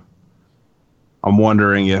I'm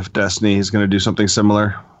wondering if Destiny is going to do something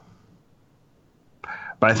similar.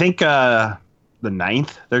 But I think the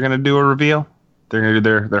 9th they're going to do a reveal. They're going to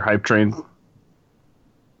do their hype train.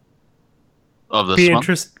 Of this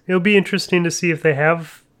month? It'll be interesting to see if they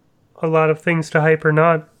have a lot of things to hype or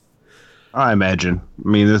not. I imagine. I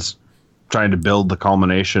mean, it's trying to build the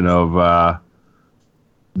culmination of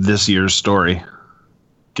this year's story.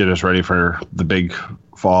 Get us ready for the big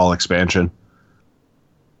fall expansion.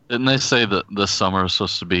 Didn't they say that this summer was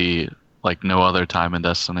supposed to be like no other time in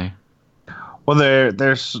Destiny? Well,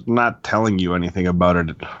 they're not telling you anything about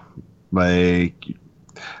it. Like,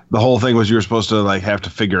 the whole thing was you were supposed to like have to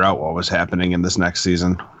figure out what was happening in this next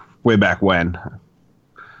season, way back when.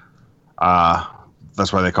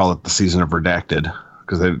 That's why they call it the season of Redacted,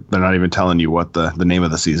 because they're not even telling you what the name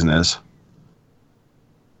of the season is.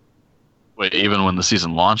 Wait, even when the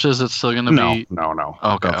season launches, it's still going to be? No.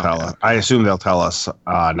 Okay, They'll tell us. I assume they'll tell us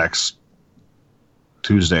next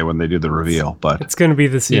Tuesday when they do the reveal. But It's going to be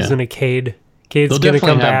the season of Cade. Cade's They'll going to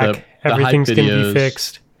come definitely have back. the hype Everything's going to be videos.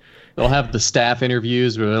 fixed. They'll have the staff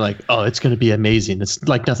interviews where they're like, "Oh, it's going to be amazing. It's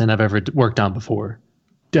like nothing I've ever worked on before.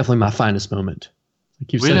 Definitely my finest moment."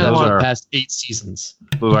 Like you've We said didn't that for want- the past 8 seasons.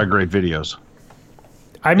 those are great videos.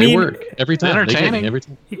 I They mean, work every time. They get entertaining. me every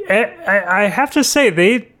time. I have to say,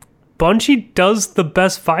 Bungie does the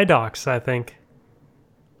best Vidocs, I think.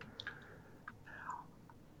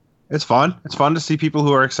 It's fun. It's fun to see people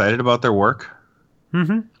who are excited about their work.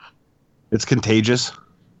 Mm-hmm. It's contagious.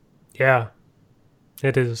 Yeah,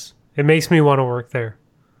 it is. It makes me want to work there.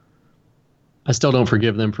 I still don't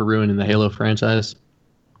forgive them for ruining the Halo franchise.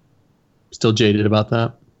 Still jaded about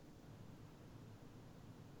that.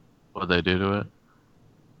 What'd they do to it?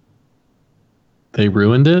 They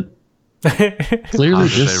ruined it. Clearly How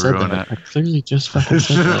just did said they ruin that. it? I clearly just fucking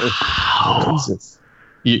said that. Jesus.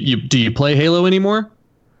 You do you play Halo anymore?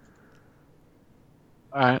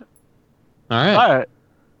 All right. All right. All right.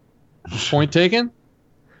 Point taken.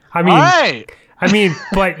 I mean, All right.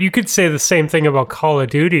 but you could say the same thing about Call of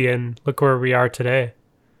Duty, and look where we are today.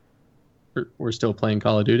 We're still playing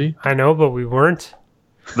Call of Duty. I know, but we weren't.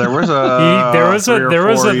 There was a There was a- 3 or there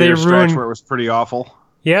was a- 4 they year stretch ruined- where it was pretty awful.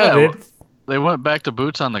 Yeah, Yeah, They went back to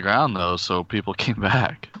boots on the ground though, so people came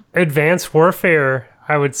back. Advanced Warfare,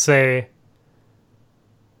 I would say.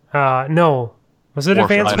 No, was it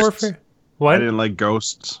Advanced Warfighters. Warfare? I What? didn't like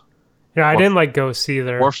Ghosts. Yeah, I didn't like Ghosts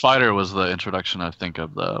either. Warfighter was the introduction I think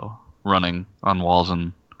of though, running on walls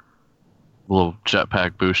and little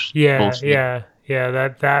jetpack boost. Yeah, bullshit. yeah.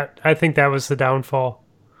 That I think that was the downfall.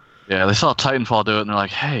 Yeah, they saw Titanfall do it and they're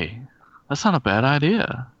like, "Hey, that's not a bad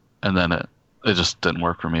idea." And then it just didn't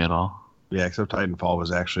work for me at all. Yeah, except Titanfall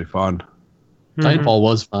was actually fun. Mhm. Titanfall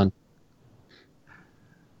was fun.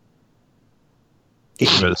 It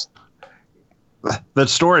was. The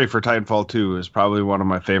story for Titanfall 2 is probably one of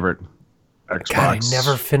my favorite Xbox God, I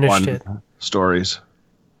never finished One it. stories.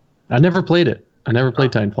 I never played it. I never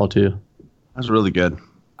played Titanfall 2. That's really good.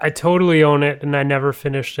 I totally own it, and I never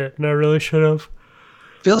finished it, and I really should have.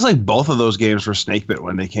 Feels like both of those games were snakebit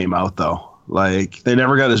when they came out, though. Like, they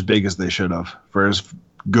never got as big as they should have. For as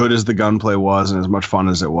good as the gunplay was and as much fun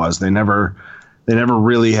as it was, they never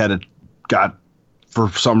really got, for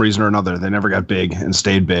some reason or another, they never got big and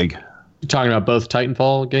stayed big. You talking about both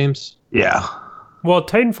Titanfall games? Yeah. Well,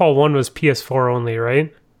 Titanfall 1 was PS4 only,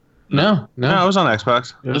 right? No. No, it was on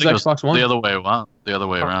Xbox. It I was think Xbox One. The other way around. The other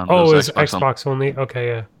way around. Oh, it was on- Xbox only? Okay,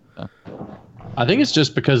 yeah. I think it's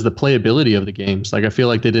just because the playability of the games. Like I feel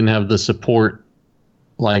like they didn't have the support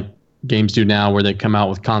like games do now, where they come out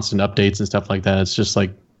with constant updates and stuff like that. It's just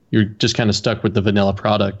like you're just kind of stuck with the vanilla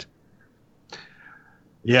product.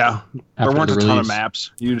 Yeah. There after weren't the a ton of release.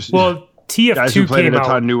 maps. Well, Guys who TF2 played came it a out.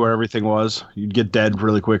 ton knew where everything was. You'd get dead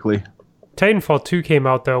really quickly. Titanfall 2 came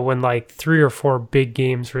out, though, when like 3 or 4 big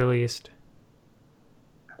games released.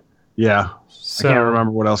 Yeah. So, I can't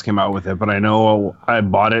remember what else came out with it, but I know I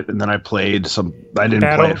bought it and then I played some. I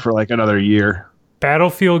didn't play it for like another year.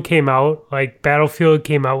 Battlefield came out. Like, Battlefield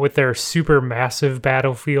came out with their super massive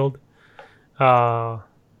Battlefield. The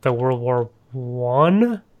World War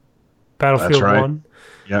One. Battlefield That's right. 1.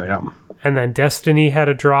 Yeah. And then Destiny had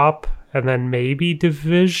a drop. And then maybe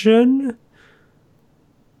Division?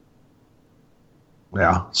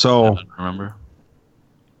 Yeah. So Remember?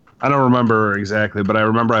 I don't remember exactly, but I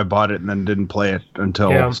remember I bought it and then didn't play it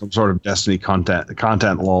until Yeah. some sort of Destiny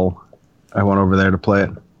content lull. I went over there to play it.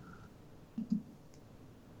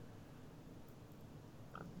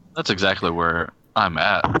 That's exactly where I'm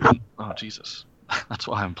at. Oh Jesus, that's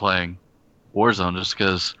why I'm playing Warzone, just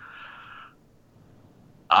because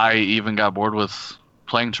I even got bored with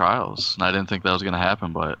playing Trials, and I didn't think that was gonna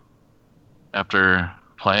happen. But after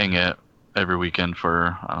playing it every weekend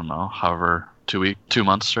for I don't know, however 2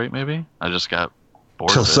 months straight, maybe I just got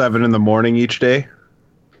bored. Till of it. 7 in the morning each day.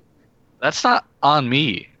 That's not on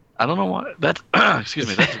me. I don't know why. That's excuse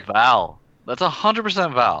me. That's Val. That's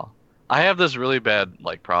 100% Val. I have this really bad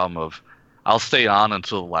like problem of I'll stay on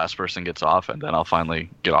until the last person gets off, and then I'll finally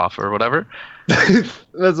get off or whatever.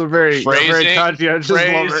 That's a very conscientious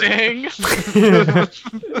phrasing.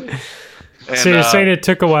 So you're saying it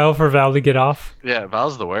took a while for Val to get off? Yeah,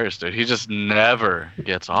 Val's the worst, dude. He just never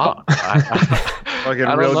gets off. Fucking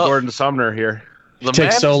real Gordon Sumner here. The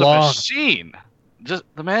man's so long. Machine. Just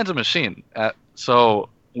the man's a machine. So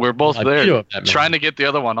we're both there trying to get the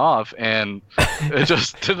other one off, and it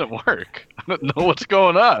just didn't work. I don't know what's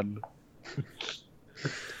going on.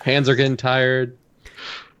 Hands are getting tired.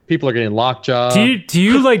 People are getting lockjaw. Do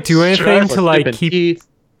you like do anything to like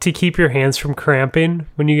keep your hands from cramping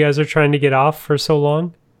when you guys are trying to get off for so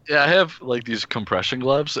long? Yeah, I have like these compression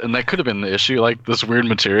gloves, and that could have been the issue, like this weird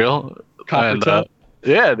material. Copper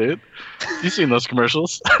yeah, dude. You've seen those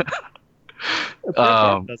commercials.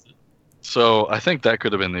 So I think that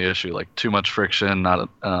could have been the issue, like too much friction. I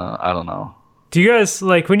don't know. Do you guys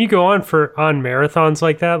like when you go on marathons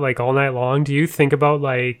like that, like all night long? Do you think about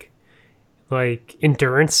like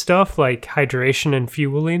endurance stuff, like hydration and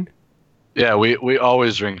fueling? Yeah, we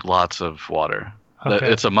always drink lots of water.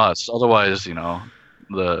 Okay. It's a must. Otherwise,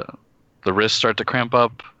 the wrists start to cramp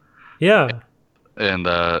up. Yeah. And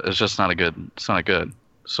it's just not good. It's not good.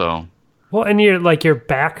 So. Well, and your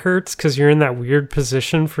back hurts because you're in that weird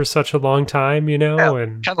position for such a long time, and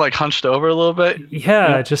kind of like hunched over a little bit.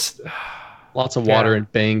 Yeah, just lots of water and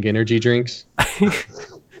Bang energy drinks.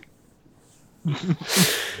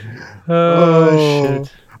 Oh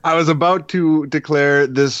shit. I was about to declare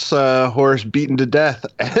this horse beaten to death,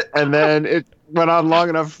 and then it went on long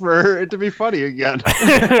enough for it to be funny again.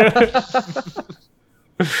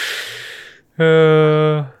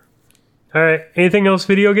 All right. Anything else?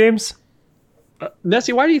 Video games?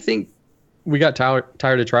 Nessie, why do you think we got tired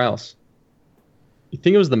of Trials? You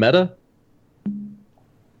think it was the meta?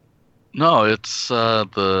 No, it's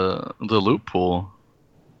the loot pool.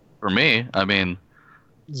 For me, I mean,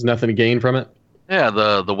 there's nothing to gain from it. Yeah,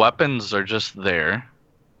 the weapons are just there,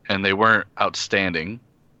 and they weren't outstanding,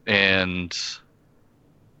 and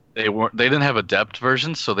they didn't have a depth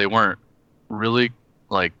version, so they weren't really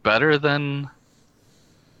like better than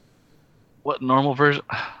what normal version.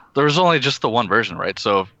 There was only just the one version, right?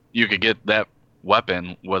 So you could get that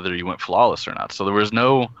weapon whether you went flawless or not. So there was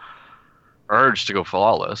no urge to go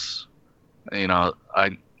flawless. We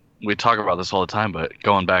talk about this all the time, but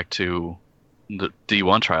going back to the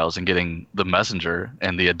D1 Trials and getting the Messenger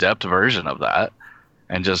and the Adept version of that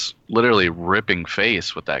and just literally ripping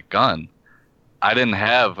face with that gun. I didn't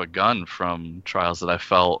have a gun from Trials that I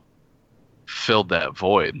felt filled that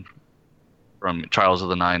void from Trials of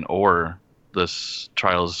the 9 or this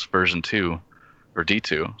Trials version 2 or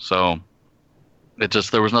D2. So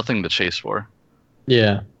there was nothing to chase for.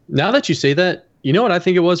 Yeah. Now that you say that, you know what I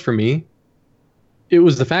think it was for me? It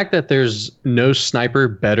was the fact that there's no sniper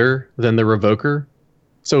better than the Revoker.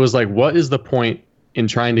 So it was like, what is the point in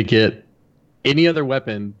trying to get any other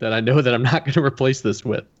weapon that I know that I'm not going to replace this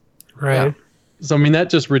with? Right. Yeah. So, I mean, that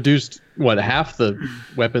just reduced, half the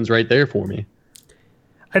weapons right there for me.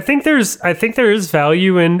 I think there is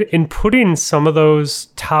value in putting some of those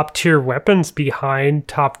top tier weapons behind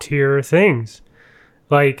top tier things.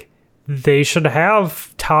 Like, they should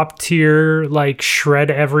have top tier, like, shred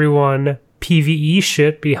everyone PvE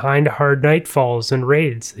shit behind Hard Nightfalls and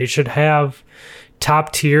raids. They should have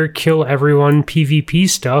top tier kill everyone PvP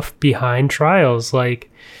stuff behind Trials. Like,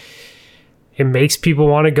 it makes people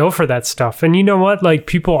want to go for that stuff. And you know what? Like,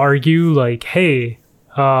 people argue like, hey,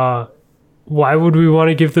 why would we want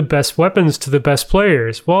to give the best weapons to the best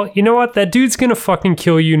players? Well, you know what? That dude's gonna fucking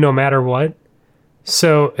kill you no matter what.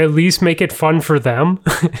 So at least make it fun for them.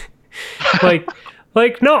 like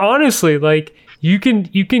no, honestly, like you can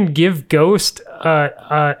give Ghost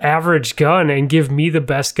a average gun and give me the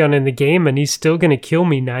best gun in the game, and he's still gonna kill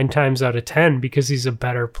me 9 times out of 10 because he's a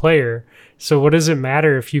better player. So what does it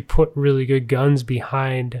matter if you put really good guns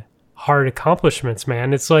behind hard accomplishments,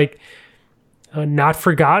 man? It's like Not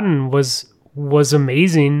Forgotten was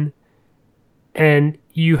amazing, and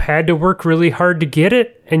you had to work really hard to get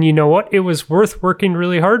it, and you know what? It was worth working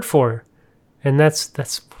really hard for, and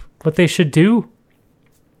that's what they should do.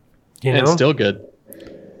 You know? It's still good.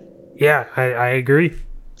 Yeah, I agree.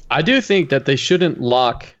 I do think that they shouldn't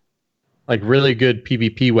lock like really good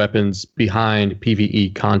PvP weapons behind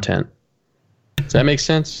PvE content. Does that make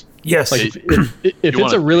sense? Yes. Like if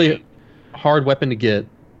it's a really hard weapon to get,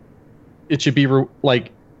 it should be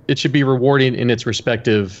rewarding in its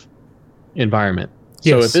respective environment.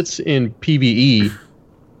 So Yes. if it's in PvE,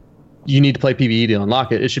 you need to play PvE to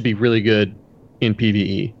unlock it. It should be really good in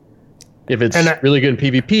PvE. If it's really good in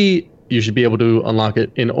PvP, you should be able to unlock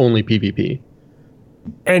it in only PvP.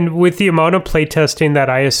 And with the amount of playtesting that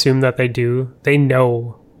I assume that they do, they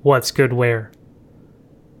know what's good where.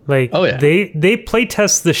 Like, Oh, yeah. they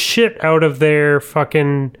playtest the shit out of their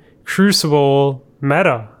fucking Crucible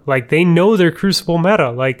meta. Like, they know their Crucible meta.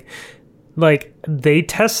 Like they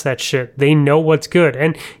test that shit. They know what's good.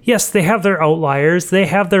 And yes, they have their outliers. They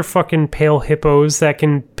have their fucking pale hippos that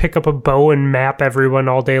can pick up a bow and map everyone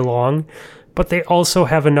all day long. But they also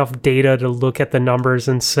have enough data to look at the numbers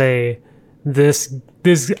and say, this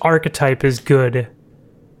archetype is good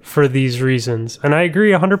for these reasons. And I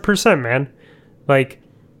agree 100%, man. Like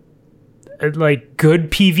good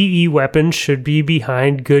PvE weapons should be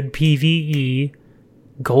behind good PvE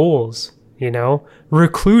goals, you know?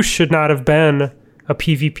 Recluse should not have been a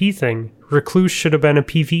PvP thing. Recluse should have been a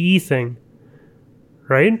PvE thing.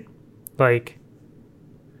 Right? Like,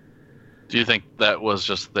 Do you think that was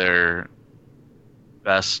just their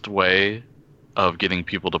best way of getting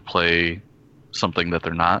people to play something that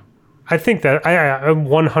they're not? I think that I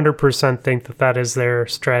 100% think that is their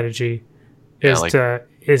strategy.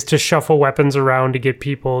 Is to shuffle weapons around to get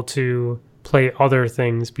people to play other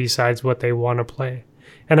things besides what they want to play.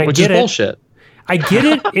 And I Which get is it. bullshit. I get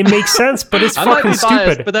it. It makes sense, but it's I might fucking be biased,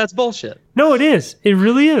 stupid. but that's bullshit. No, it is. It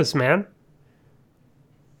really is, man.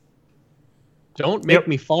 Don't make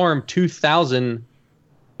me farm 2,000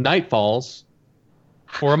 Nightfalls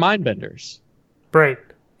for a Mindbenders. Right.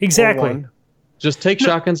 Exactly. Or one. Just take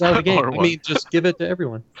shotguns out of the game. Or I mean, just give it to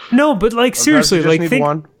everyone. No, but like seriously, Sometimes like you just need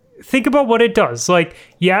one. think about what it does. Like,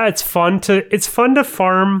 yeah, it's fun to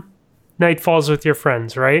farm Nightfalls with your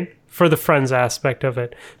friends, right? For the friends aspect of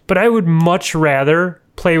it. But I would much rather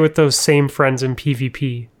play with those same friends in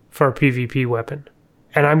PvP for a PvP weapon.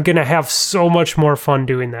 And I'm going to have so much more fun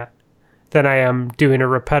doing that than I am doing a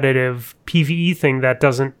repetitive PvE thing that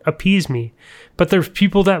doesn't appease me. But there's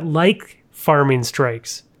people that like farming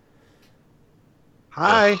strikes.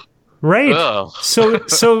 Hi. Right. Ugh.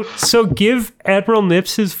 So give Admiral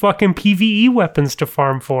Nips his fucking PvE weapons to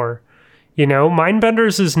farm for. You know,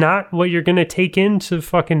 Mindbenders is not what you're gonna take into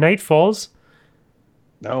fucking Nightfalls.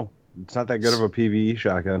 No, it's not that good of a PvE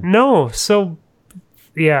shotgun. No, so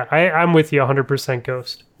yeah, I'm with you 100%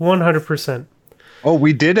 Ghost. 100%. Oh,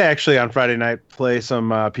 we did actually on Friday night play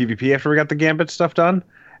some PvP after we got the Gambit stuff done.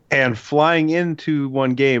 And flying into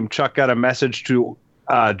one game, Chuck got a message to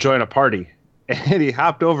join a party. And he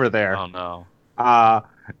hopped over there. Oh no.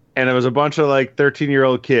 And it was a bunch of like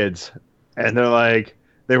 13-year-old kids. And they're like,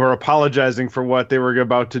 they were apologizing for what they were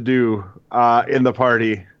about to do in the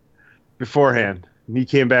party beforehand. And he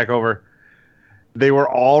came back over. They were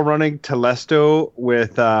all running Telesto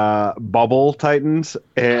with Bubble Titans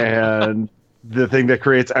and the thing that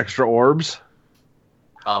creates extra orbs.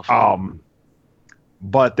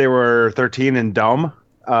 But they were 13 and dumb.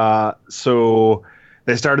 So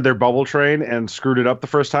they started their bubble train and screwed it up the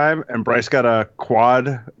first time. And Bryce got a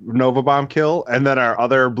quad Nova Bomb kill. And then our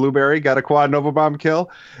other Blueberry got a quad Nova Bomb kill.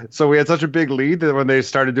 So we had such a big lead that when they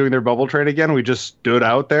started doing their bubble train again, we just stood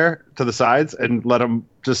out there to the sides and let them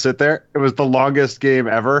just sit there. It was the longest game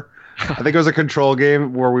ever. I think it was a control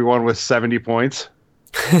game where we won with 70 points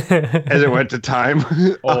as it went to time.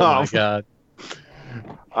 Oh, my God.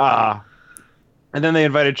 And then they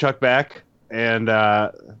invited Chuck back, and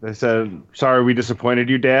they said, "Sorry, we disappointed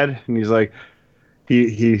you, Dad." And he's like,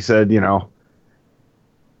 he said, you know,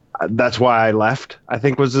 "That's why I left," I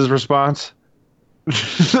think was his response.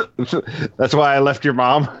 "That's why I left your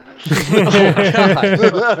mom."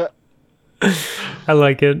 I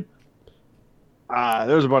like it.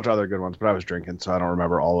 There was a bunch of other good ones, but I was drinking, so I don't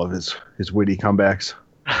remember all of his witty comebacks.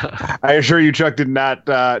 I assure you, Chuck did not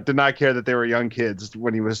care that they were young kids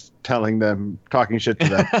when he was telling them, talking shit to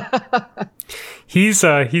them. He's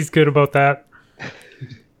good about that.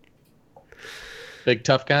 Big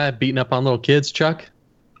tough guy beating up on little kids, Chuck.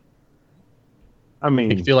 I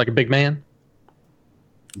Make you mean, feel like a big man.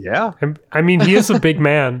 yeah, I mean, he is a big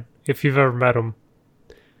man if you've ever met him.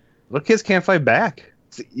 little kids can't fight back.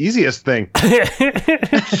 It's the easiest thing.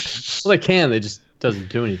 Well, they can. They just doesn't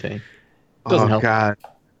do anything. Doesn't help. God,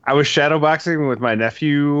 I was shadowboxing with my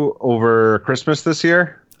nephew over Christmas this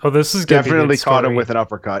year. Oh, this is gonna be a Definitely good caught him story. with an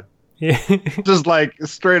uppercut. Yeah. Just like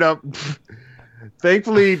straight up.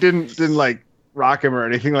 Thankfully, didn't like rock him or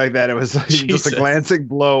anything like that. It was like just Jesus. a glancing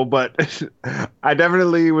blow, but I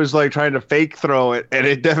definitely was like trying to fake throw it, and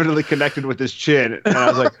it definitely connected with his chin. And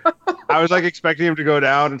I was like expecting him to go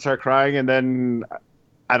down and start crying, and then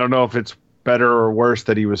I don't know if it's better or worse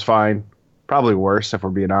that he was fine. Probably worse, if we're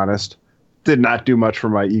being honest. Did not do much for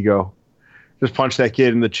my ego. Just punched that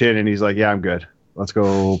kid in the chin, and he's like, "Yeah, I'm good. Let's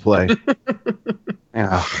go play."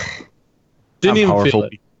 Yeah. Didn't I'm even powerful. feel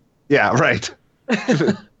it. Yeah, right.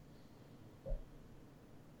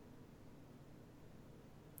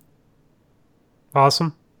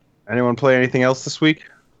 Awesome. Anyone play anything else this week?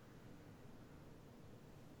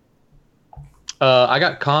 I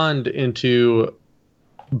got conned into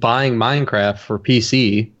buying Minecraft for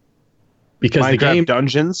PC because Minecraft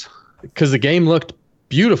Dungeons? the game looked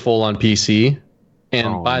beautiful on PC, and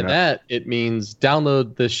Oh, by no. that it means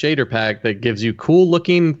download the shader pack that gives you cool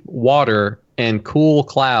looking water and cool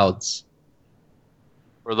clouds.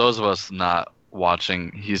 For those of us not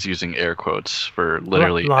watching, he's using air quotes for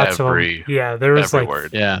literally Lots of 'em. every Yeah, there was every like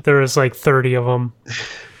word. Yeah. there was like 30 of them.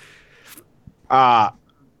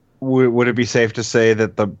 Would it be safe to say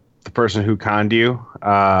that the person who conned you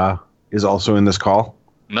is also in this call?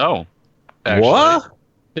 No. Actually. What?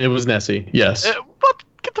 It was Nessie. Yes. What?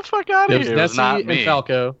 Get the fuck out It of was here. It was Nessie not and me.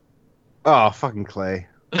 Falco. Oh, fucking Clay.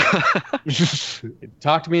 It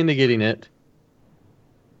talked me into getting it.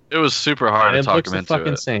 It was super hard to It talk looks him the into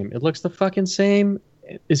fucking it. same. It looks the fucking same.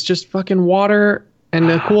 It's just fucking water and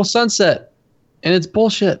a cool sunset. And it's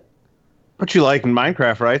bullshit. But you like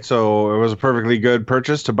Minecraft, right? So it was a perfectly good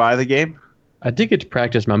purchase to buy the game? I did get to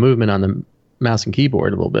practice my movement on the mouse and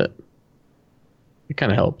keyboard a little bit. It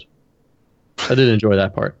kind of helped. I did enjoy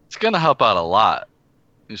that part. It's gonna help out a lot.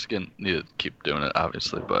 You just gonna need to keep doing it,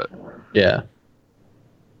 obviously, but Yeah.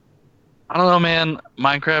 I don't know, man.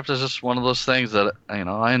 Minecraft is just one of those things that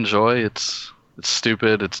I enjoy. It's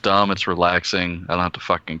stupid, it's dumb, it's relaxing. I don't have to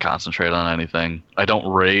fucking concentrate on anything. I don't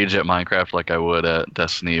rage at Minecraft like I would at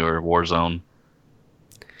Destiny or Warzone.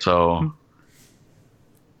 So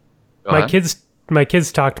Go ahead. My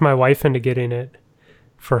kids talked my wife into getting it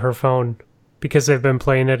for her phone because they've been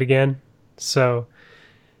playing it again. So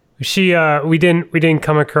we didn't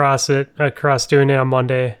come across doing it on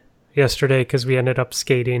Monday yesterday because we ended up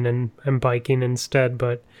skating and biking instead.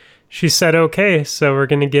 But she said okay, so we're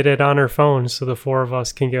gonna get it on her phone so the four of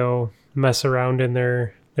us can go mess around in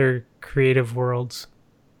their creative worlds.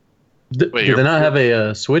 Wait, Do you're- they not have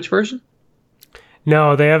a Switch version?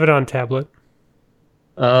 No, they have it on tablet.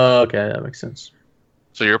 Oh, okay, that makes sense.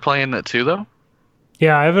 So you're playing it too, though?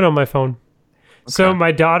 Yeah, I have it on my phone. So Okay.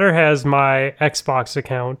 my daughter has my Xbox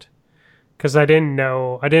account because I didn't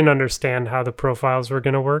understand how the profiles were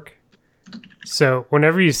going to work. So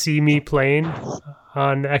whenever you see me playing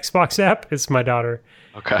on the Xbox app, it's my daughter.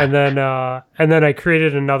 Okay. And then I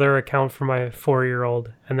created another account for my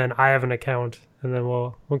 4-year-old, and then I have an account, and then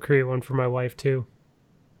we'll create one for my wife too.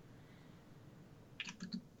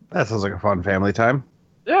 That sounds like a fun family time.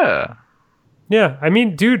 Yeah. Yeah, I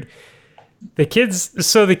mean, dude, the kids,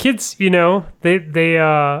 they well,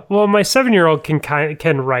 my 7-year-old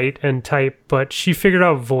can write and type, but she figured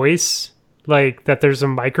out voice, like that there's a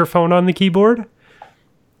microphone on the keyboard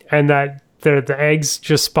and that the eggs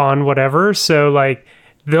just spawn whatever. So like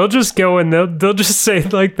they'll just go and they'll just say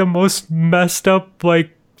like the most messed up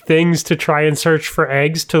like things to try and search for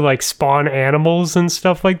eggs to like spawn animals and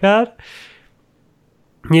stuff like that.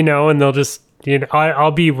 And they'll just,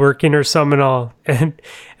 I'll be working or something, and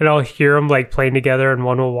I'll hear them like playing together, and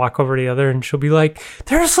one will walk over to the other, and she'll be like,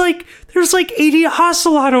 "There's like 80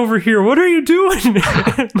 ocelot over here. What are you doing?"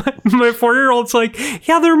 my 4-year-old's like,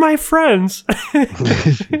 "Yeah, they're my friends." You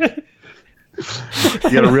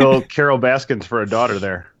got a real Carol Baskins for a daughter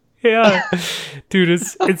there. Yeah, dude,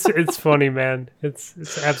 it's funny, man.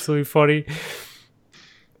 It's absolutely funny.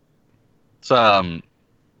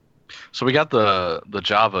 So we got the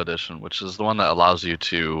Java edition, which is the one that allows you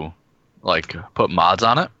to like put mods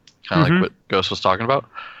on it, kind of like what Ghost was talking about.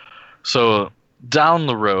 So down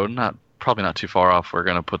the road, probably not too far off, we're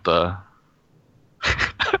gonna put the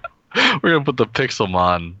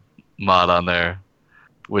Pixelmon mod on there,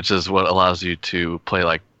 which is what allows you to play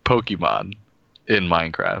like Pokemon in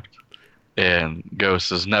Minecraft. And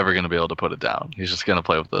Ghost is never gonna be able to put it down. He's just gonna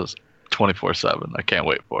play with those 24/7. I can't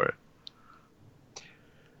wait for it.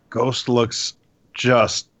 Ghost looks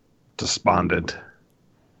just despondent.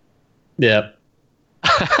 Yep.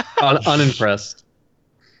 Unimpressed.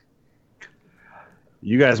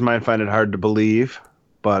 You guys might find it hard to believe,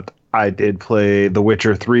 but I did play The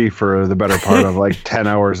Witcher 3 for the better part of like 10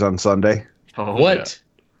 hours on Sunday. Oh, What?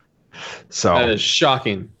 So, That is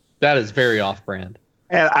shocking. That is very off-brand.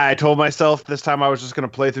 and I told myself this time I was just going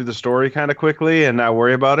to play through the story kind of quickly and not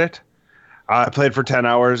worry about it. I played for 10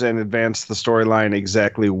 hours and advanced the storyline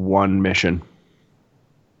exactly one mission.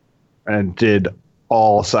 And did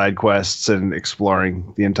all side quests and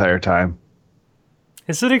exploring the entire time.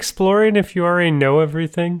 Is it exploring if you already know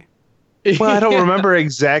everything? Well, I don't remember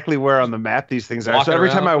exactly where on the map these things are. Walking So every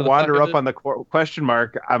time I around for the wander fuck of up it? on the question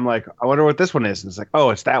mark, I'm like, I wonder what this one is. And it's like, oh,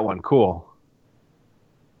 it's that one. Cool.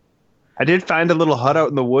 I did find a little hut out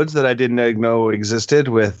in the woods that I didn't know existed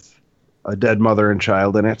with a dead mother and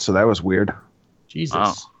child in it. So that was weird, Jesus.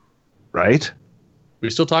 Wow. right? We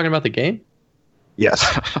still talking about the game?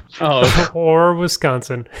 Yes. Oh, Or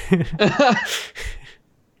Wisconsin.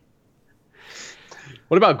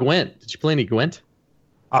 what about Gwent? Did you play any Gwent?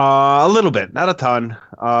 A little bit, not a ton.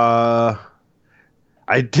 I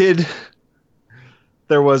did.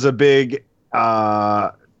 There was a big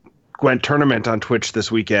Gwent tournament on Twitch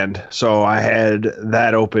this weekend, so I had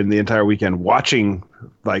that open the entire weekend, watching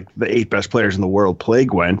like the 8 best players in the world play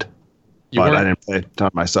Gwent. But I didn't play a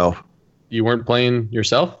ton myself. You weren't playing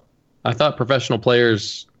yourself? I thought professional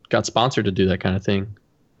players got sponsored to do that kind of thing.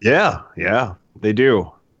 Yeah, they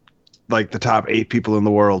do. Like the top 8 people in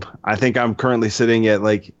the world. I think I'm currently sitting at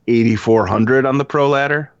like 8,400 on the pro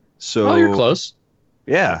ladder. So you're close.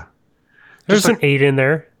 Yeah. There's an 8 in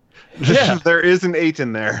there. Yeah. There is an 8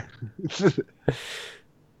 in there.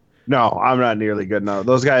 No, I'm not nearly good enough.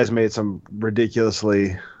 Those guys made some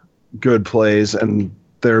ridiculously good plays, and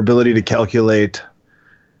their ability to calculate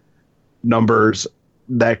numbers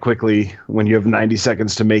that quickly when you have 90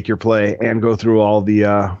 seconds to make your play and go through all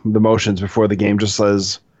the motions before the game just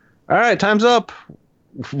says, all right, time's up.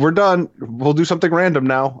 We're done. We'll do something random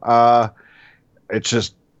now. It's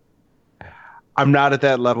just, I'm not at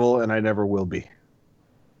that level, and I never will be.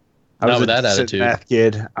 I Not was with a that decent attitude. math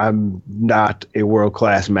kid. I'm not a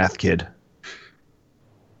world-class math kid.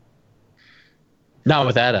 Not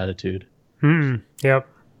with that attitude. Yep.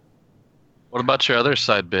 What about your other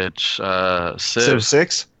side bitch, Civ? Civ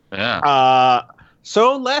 6? Yeah.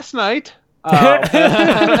 So last night,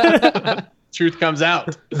 Truth comes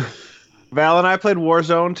out. Val and I played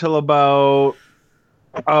Warzone till about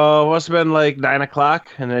must have been like 9 o'clock,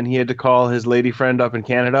 and then he had to call his lady friend up in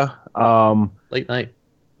Canada. Late night.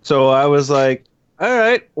 So I was like, all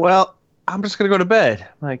right, well, I'm just gonna go to bed.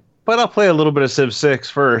 Like, but I'll play a little bit of Civ 6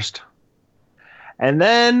 first. And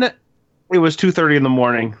then it was 2:30 in the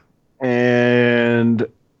morning, and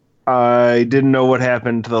I didn't know what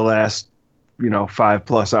happened to the last,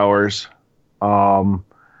 5+ hours.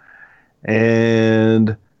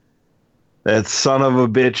 And that son of a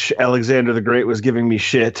bitch, Alexander the Great, was giving me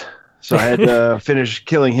shit. So I had to finish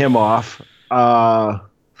killing him off.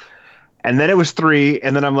 And then it was 3,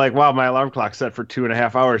 and then I'm like, wow, my alarm clock's set for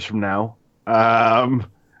 2.5 hours from now.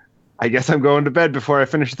 I guess I'm going to bed before I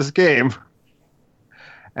finish this game.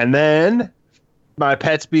 And then, my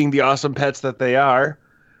pets being the awesome pets that they are,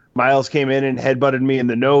 Miles came in and headbutted me in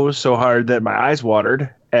the nose so hard that my eyes watered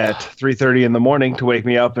at 3:30 in the morning to wake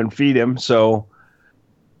me up and feed him. So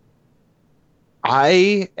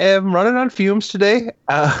I am running on fumes today.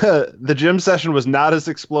 The gym session was not as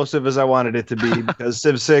explosive as I wanted it to be because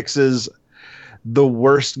Civ 6 is the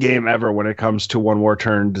worst game ever when it comes to one more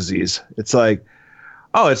turn disease. It's like,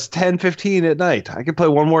 oh, it's 10:15 at night. I can play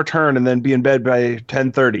one more turn and then be in bed by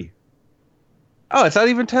 10:30. Oh, it's not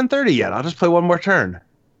even 10:30 yet. I'll just play one more turn.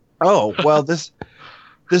 Oh, well, this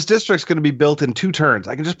district's going to be built in 2 turns.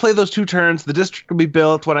 I can just play those 2 turns. The district will be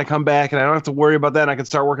built when I come back, and I don't have to worry about that. And I can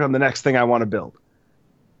start working on the next thing I want to build.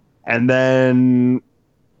 And then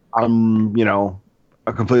I'm,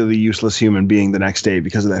 a completely useless human being the next day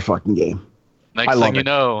because of that fucking game. Next thing you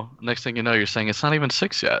know, you're saying it's not even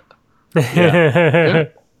 6 yet. Yeah.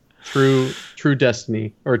 True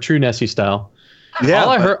Destiny or true Nessie style. Yeah.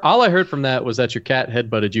 All I heard from that was that your cat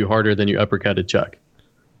headbutted you harder than you uppercutted Chuck.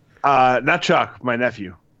 Not Chuck, my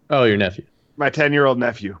nephew. Oh, your nephew. My 10-year-old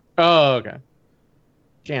nephew. Oh, okay.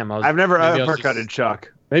 Damn, I've never uppercutted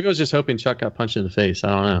Chuck. Maybe I was just hoping Chuck got punched in the face. I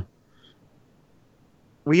don't know.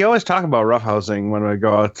 We always talk about roughhousing when we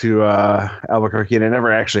go out to Albuquerque, and it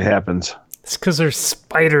never actually happens. It's because there's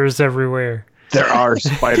spiders everywhere. There are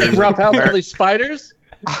spiders. Roughhouse all these spiders?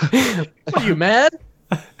 Are you mad?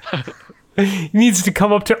 He needs to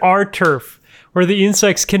come up to our turf where the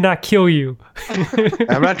insects cannot kill you.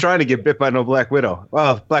 I'm not trying to get bit by no Black Widow.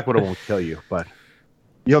 Well, Black Widow won't kill you, but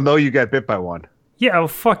you'll know you got bit by one. Yeah, I'll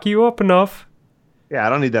fuck you up enough. Yeah, I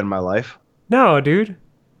don't need that in my life. No, dude.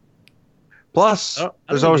 Plus,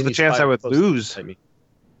 there's always the chance I would lose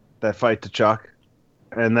that fight to Chuck.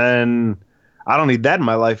 And then I don't need that in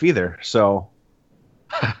my life either. So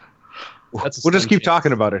we'll just keep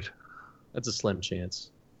talking about it. That's a slim chance.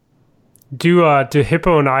 Do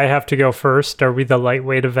Hippo and I have to go first? Are we the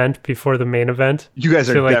lightweight event before the main event? You guys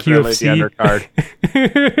are So, like, definitely UFC? the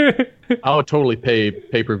undercard. I would totally pay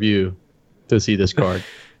pay-per-view to see this card.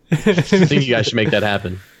 I think you guys should make that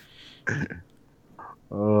happen.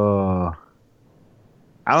 I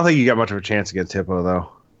don't think you got much of a chance against Hippo, though.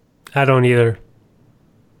 I don't either.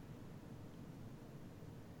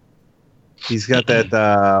 He's got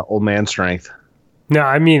that old man strength. No,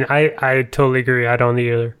 I mean, I totally agree. I don't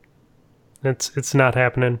either. It's not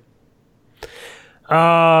happening.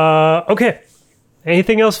 Okay.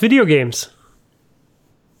 Anything else video games?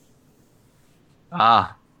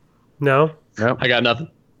 Ah, No? I got nothing.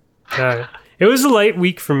 It was a light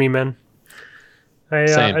week for me, man.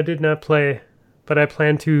 Same. I did not play, but I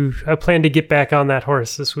plan to get back on that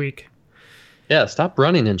horse this week. Yeah, stop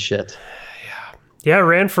running and shit. Yeah, I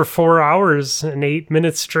ran for 4 hours and 8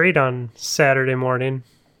 minutes straight on Saturday morning.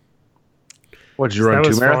 What, did you run That 2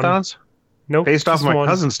 was fun. marathons? Nope. Based off just my one.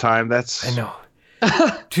 cousin's time, that's... I know.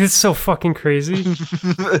 Dude, it's so fucking crazy.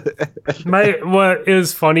 It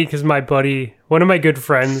was funny because my buddy, one of my good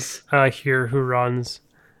friends here who runs,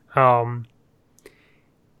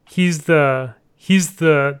 he's the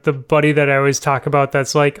buddy that I always talk about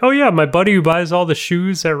that's like, oh yeah, my buddy who buys all the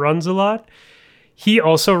shoes that runs a lot. He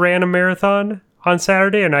also ran a marathon on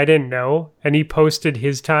Saturday and I didn't know. And he posted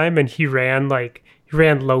his time and he ran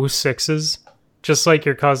low sixes, just like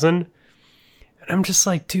your cousin. And I'm just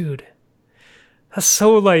like, dude, that's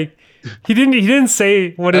so like, he didn't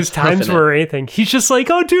say what his That's times puffing were or anything. He's just like,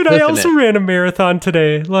 oh dude, I Puffing also it. ran a marathon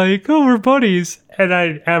today. Like, oh, we're buddies. And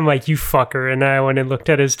I'm like, you fucker. And I went and looked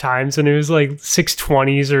at his times and it was like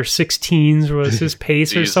 6:20s or 16s was his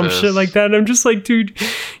pace or some Jesus. shit like that. And I'm just like, dude,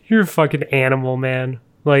 you're a fucking animal, man.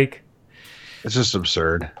 Like, It's just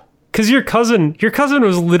absurd. because your cousin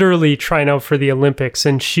was literally trying out for the Olympics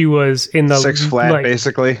and she was in the 6 flat, like,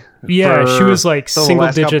 basically. yeah, she for- was like till the single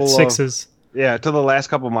last digit couple of- sixes. Yeah, to the last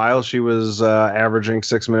couple miles, she was averaging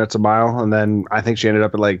 6 minutes a mile, and then I think she ended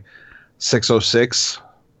up at like 6:06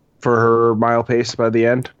 for her mile pace by the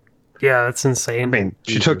end. Yeah, that's I insane. mean,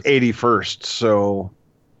 she took 81st, so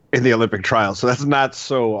in the Olympic trials, so that's not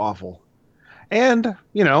so awful. And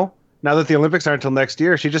now that the Olympics aren't until next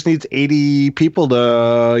year, she just needs 80 people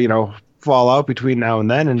to fall out between now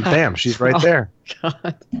and then, and bam, she's right there.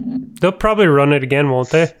 They'll probably run it again, won't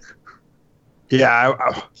they? Yeah,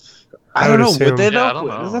 I I don't would know. assume. Would they Yeah, I though?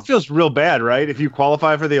 don't know. That feels real bad, right? If you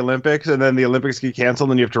qualify for the Olympics and then the Olympics get canceled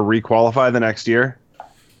and you have to re-qualify the next year.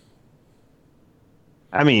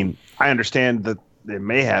 I mean, I understand that it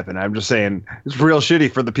may happen. I'm just saying it's real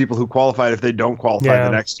shitty for the people who qualified if they don't qualify Yeah.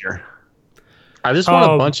 the next year. I just want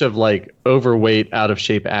a Um, bunch of like overweight, out of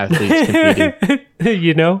shape athletes competing.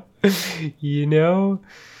 you know?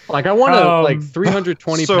 Like I want Um,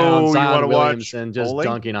 320 so pound you Zion wanna watch Williamson just bowling?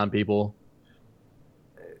 dunking on people.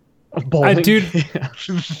 Bowling? Dude,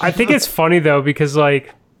 I think it's funny though because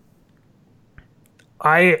like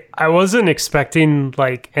I wasn't expecting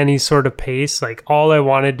like any sort of pace. Like all I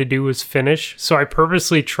wanted to do was finish. So I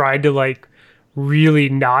purposely tried to like really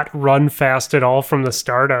not run fast at all from the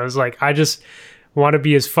start. I was like, I just want to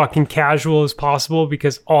be as fucking casual as possible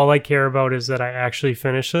because all I care about is that I actually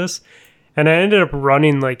finish this. And I ended up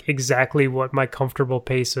running like exactly what my comfortable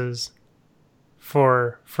pace is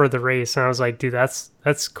for the race. And I was like, dude,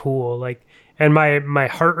 that's cool. Like, and my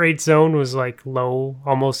heart rate zone was like low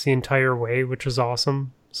almost the entire way, which was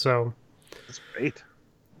awesome. So That's great.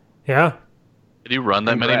 yeah. Did you run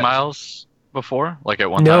that many Congrats. miles before? Like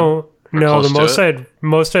at one time? No, the close to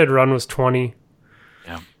most I'd run was 20.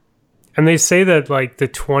 Yeah. And they say that like the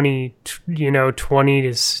 20 to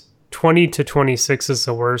 26 is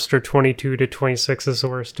the worst, or 22 to 26 is the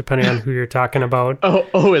worst, depending on who you're talking about.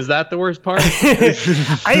 Oh, is that the worst part?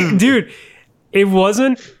 Dude, it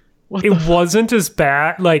wasn't as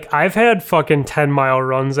bad. Like I've had fucking 10-mile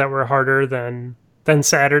runs that were harder than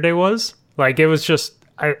Saturday was. Like it was just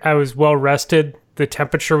I was well rested. The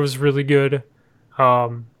temperature was really good.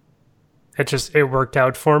 It worked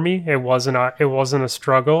out for me. It wasn't a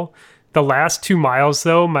struggle. The last 2 miles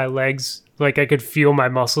though, my legs, like I could feel my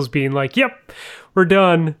muscles being like, "Yep, we're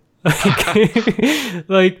done."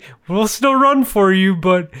 Like we'll still run for you,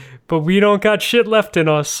 but we don't got shit left in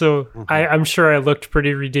us. So I'm sure I looked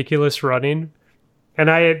pretty ridiculous running.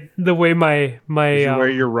 And the way my Is it where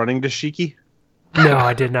you're running dashiki? no,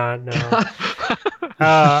 I did not.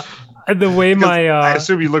 No. The way my I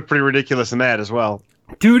assume you look pretty ridiculous in that as well.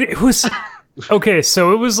 dude, it was okay.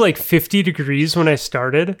 So it was like 50 degrees when I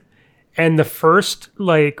started. And the first,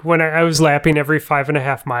 like, when I was lapping every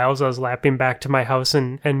 5.5 miles, I was lapping back to my house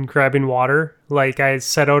and grabbing water. Like, I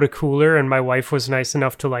set out a cooler, and my wife was nice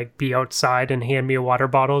enough to, like, be outside and hand me a water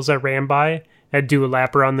bottle as I ran by. I'd do a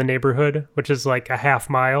lap around the neighborhood, which is like a half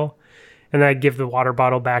mile. And I'd give the water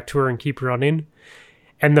bottle back to her and keep running.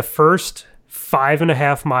 And the first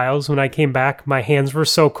 5.5 miles, when I came back, my hands were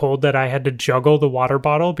so cold that I had to juggle the water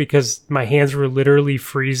bottle because my hands were literally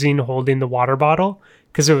freezing holding the water bottle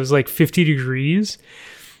because it was like 50 degrees.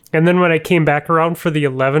 And then when I came back around for the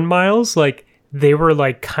 11 miles, like they were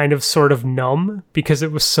like kind of sort of numb because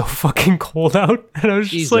it was so fucking cold out. And I was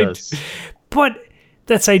just Jesus. like, but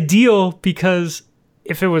that's ideal because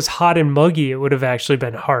if it was hot and muggy, it would have actually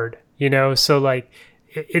been hard, So like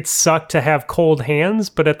it sucked to have cold hands,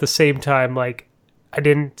 but at the same time, like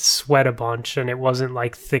sweat a bunch, and it wasn't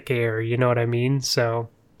like thick air. You know what I mean? So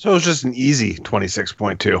it was just an easy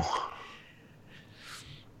 26.2.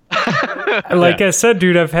 Like I said,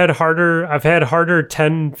 dude, I've had harder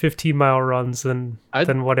 10, 15 mile runs than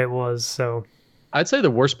what it was. So I'd say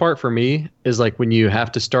the worst part for me is like when you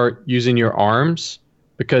have to start using your arms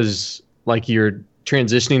because like you're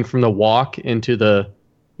transitioning from the walk into the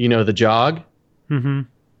jog. Mm-hmm.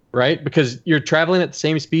 Right? Because you're traveling at the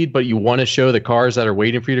same speed, but you want to show the cars that are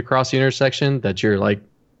waiting for you to cross the intersection that you're like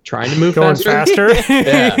trying to move going faster.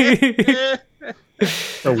 Yeah.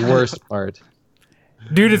 The worst part.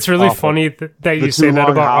 Dude, it's really funny that you say that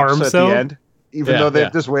about arms, at though. the end, even though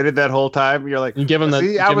they've just waited that whole time. You're like, you give them the,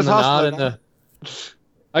 see, I was hustling.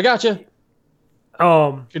 I got you.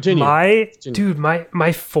 Continue.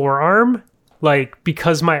 My forearm, like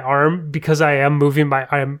because I am moving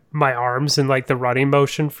my arms in like the running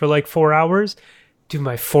motion for like 4 hours. Dude,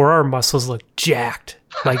 my forearm muscles look jacked.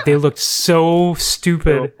 Like they look so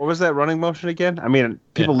stupid. What was that running motion again? I mean,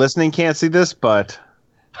 people listening can't see this, but.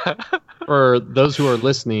 For those who are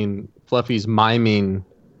listening, Fluffy's miming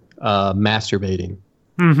masturbating.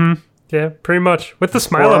 Mm-hmm. Yeah, pretty much. With the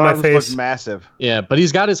smile on my face. Look massive. Yeah, but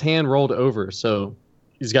he's got his hand rolled over, so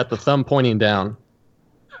he's got the thumb pointing down,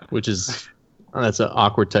 which is that's an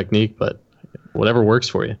awkward technique, but whatever works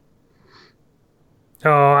for you.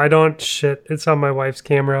 Oh, I don't shit. It's on my wife's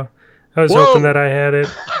camera. I was hoping that I had it.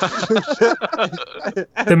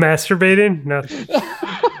 The masturbating? Nothing.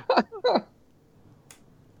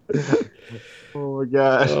 Oh my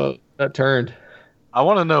gosh. That turned. I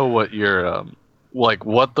want to know what your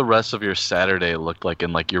what the rest of your Saturday looked like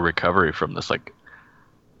in like your recovery from this. Like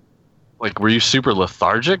were you super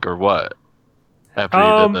lethargic or what after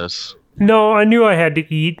you did this? No, I knew I had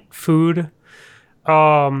to eat food. We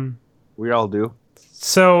all do.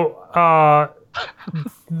 So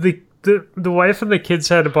the wife and the kids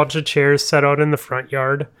had a bunch of chairs set out in the front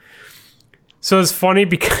yard. So it's funny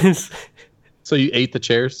because So you ate the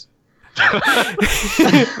chairs?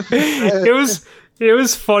 it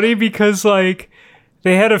was funny because like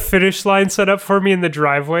they had a finish line set up for me in the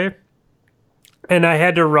driveway, and I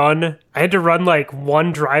had to run like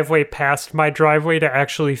one driveway past my driveway to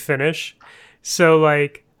actually finish. So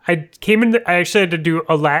like I actually had to do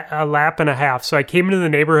a lap and a half. So I came into the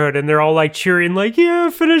neighborhood and they're all like cheering, like, yeah,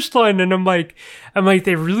 finish line. And I'm like,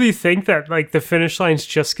 they really think that like the finish line's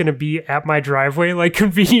just going to be at my driveway? Like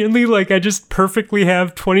conveniently, like I just perfectly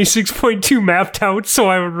have 26.2 mapped out. So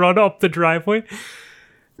I would run up the driveway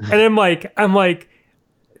and I'm like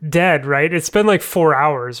dead, right? It's been like 4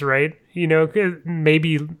 hours, right? You know,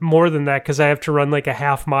 maybe more than that. 'Cause I have to run like a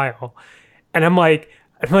half mile. And I'm like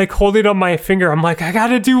holding on my finger. I'm like, I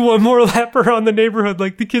gotta do one more lap around the neighborhood.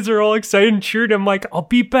 Like the kids are all excited and cheered. I'm like, I'll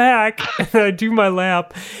be back. And then I do my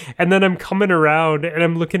lap. And then I'm coming around and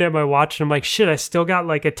I'm looking at my watch and I'm like, shit, I still got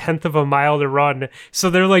like 1/10 of a mile to run.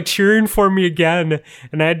 So they're like cheering for me again.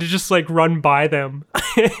 And I had to just like run by them,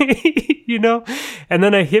 you know? And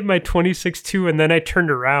then I hit my 26.2 and then I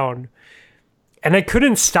turned around and I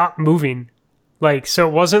couldn't stop moving. Like, so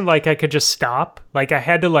it wasn't like I could just stop. Like I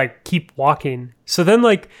had to like keep walking. So then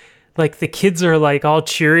like the kids are like all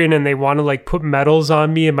cheering and they want to like put medals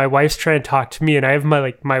on me and my wife's trying to talk to me and I have my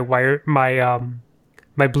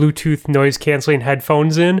Bluetooth noise canceling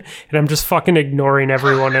headphones in and I'm just fucking ignoring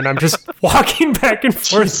everyone and I'm just walking back and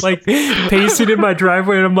forth like pacing in my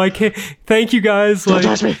driveway and I'm like, hey, thank you guys. Like,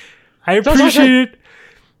 Don't touch me. I appreciate it.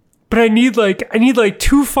 But I need like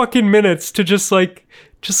 2 fucking minutes to just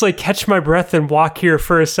catch my breath and walk here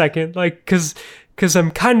for a second, like, cause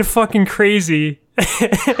I'm kind of fucking crazy.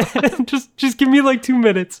 just give me like 2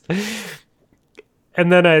 minutes.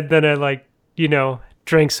 And then I like, you know,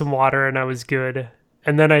 drank some water and I was good.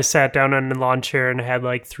 And then I sat down on the lawn chair and had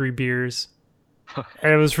like 3 beers.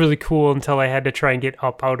 And it was really cool until I had to try and get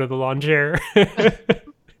up out of the lawn chair.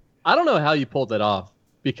 I don't know how you pulled that off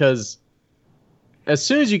because as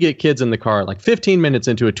soon as you get kids in the car, like 15 minutes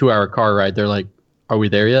into a 2-hour car ride, they're like, are we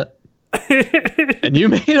there yet? And you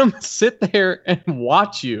made them sit there and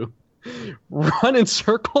watch you run in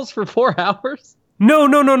circles for 4 hours? No.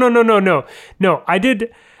 I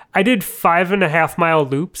did 5.5 mile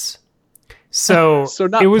loops. So, so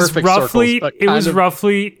not it was perfect roughly circles, but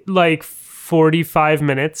roughly like 45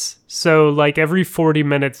 minutes. So like every 40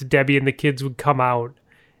 minutes, Debbie and the kids would come out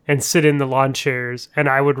and sit in the lawn chairs, and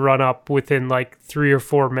I would run up within like 3 or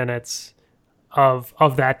 4 minutes of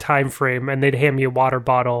that time frame, and they'd hand me a water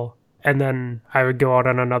bottle, and then I would go out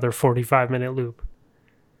on another 45-minute loop.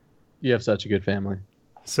 You have such a good family.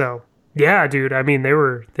 So yeah, dude. I mean, they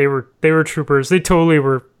were troopers. They totally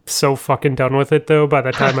were so fucking done with it though by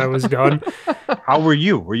the time I was done. How were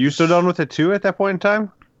you? Were you still done with it too at that point in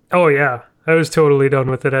time? Oh yeah, I was totally done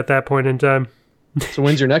with it at that point in time. So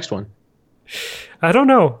when's your next one? I don't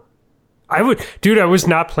know. I was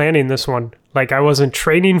not planning this one. Like, I wasn't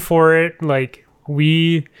training for it. Like,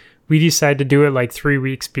 we decided to do it like 3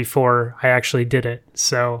 weeks before I actually did it.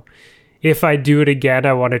 So if I do it again,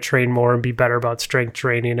 I want to train more and be better about strength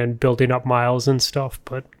training and building up miles and stuff.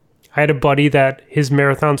 But I had a buddy that his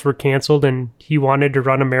marathons were canceled and he wanted to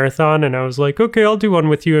run a marathon. And I was like, okay, I'll do one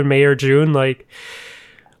with you in May or June. Like,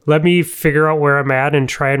 let me figure out where I'm at and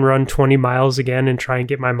try and run 20 miles again and try and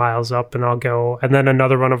get my miles up, and I'll go. And then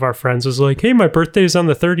another one of our friends was like, hey, my birthday's on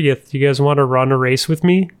the 30th. Do you guys want to run a race with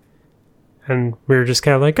me? And we were just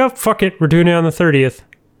kind of like, oh, fuck it. We're doing it on the 30th.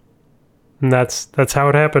 And that's how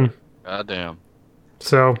it happened. God damn.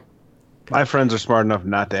 So My friends are smart enough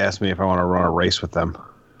not to ask me if I want to run a race with them.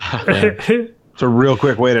 It's a real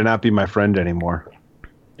quick way to not be my friend anymore.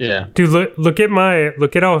 Yeah. Dude, look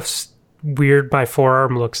at how weird my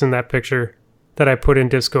forearm looks in that picture that I put in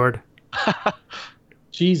Discord.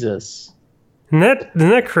 Jesus. Isn't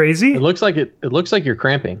that crazy? It looks like you're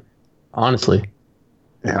cramping. Honestly.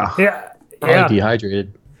 Yeah. Yeah. Probably Yeah.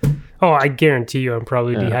 dehydrated. Oh, I guarantee you I'm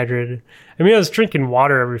probably dehydrated. I mean, I was drinking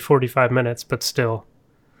water every 45 minutes, but still.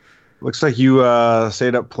 Looks like you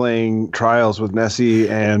stayed up playing Trials with Nessie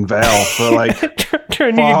and Val for like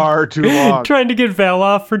far too long. Trying to get Val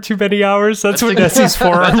off for too many hours. That's what Nessie's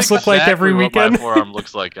forearms look like every weekend. What my forearm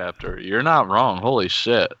looks like after. You're not wrong. Holy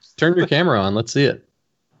shit. Turn your camera on. Let's see it.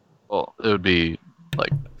 Well, it would be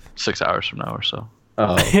like 6 hours from now or so.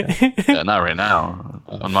 Oh, okay. Yeah, not right now.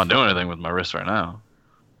 I'm not doing anything with my wrist right now.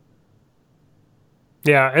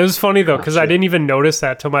 Yeah, it was funny though, because I didn't even notice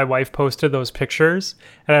that till my wife posted those pictures.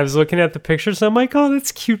 And I was looking at the pictures and I'm like, oh, that's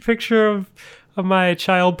a cute picture of my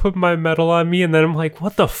child putting my medal on me. And then I'm like,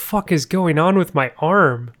 what the fuck is going on with my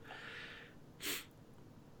arm?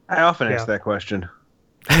 I often ask that question.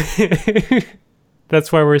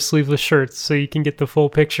 That's why we're sleeveless shirts, so you can get the full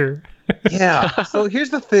picture. Yeah. So here's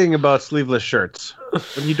the thing about sleeveless shirts.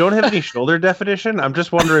 When you don't have any shoulder definition, I'm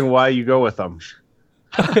just wondering why you go with them.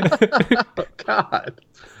 God.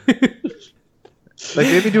 Like,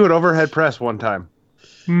 maybe do an overhead press one time.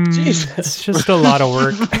 Jesus. It's just a lot of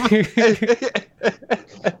work.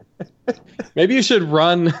 Maybe you should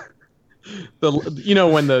run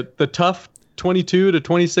when the tough 22 to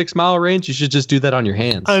 26 mile range, you should just do that on your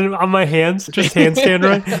hands. on my hands, just handstand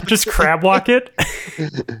run, just crab walk it.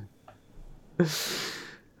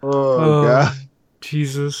 Oh, God.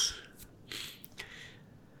 Jesus.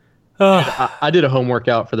 I did a home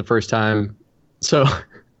workout for the first time. So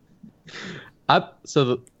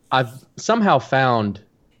I've somehow found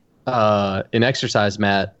an exercise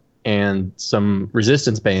mat and some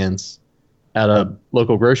resistance bands at a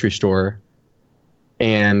local grocery store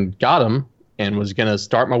and got them and was going to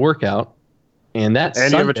start my workout. And that's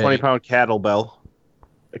And you have a 20-pound kettlebell.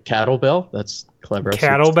 A kettlebell? That's clever.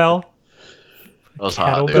 Kettlebell? That was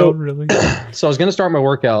hot, dude. Kettlebell, really? So I was going to start my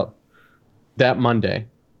workout that Monday.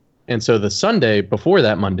 And so the Sunday before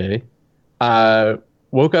that Monday, I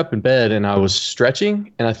woke up in bed and I was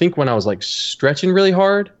stretching. And I think when I was like stretching really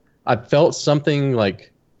hard, I felt something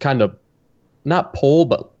like kind of not pull,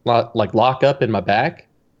 but like lock up in my back.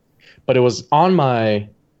 But it was on my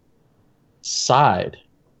side.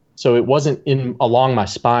 So it wasn't along my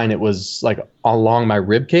spine. It was like along my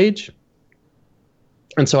rib cage.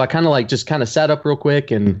 And so I kind of just sat up real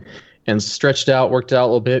quick and stretched out, worked out a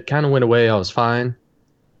little bit, kind of went away. I was fine.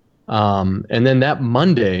 And then that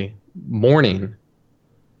Monday morning,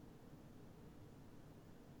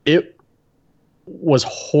 it was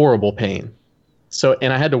horrible pain. So,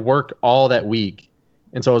 and I had to work all that week.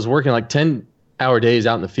 And so I was working like 10-hour days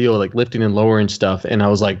out in the field, like lifting and lowering stuff. And I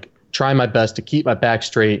was like trying my best to keep my back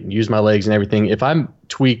straight and use my legs and everything. If I'm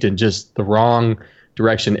tweaked in just the wrong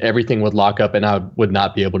direction, everything would lock up and I would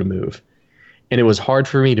not be able to move. And it was hard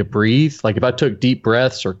for me to breathe. Like if I took deep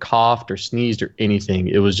breaths or coughed or sneezed or anything,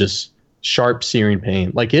 it was just sharp, searing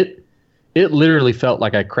pain. Like it literally felt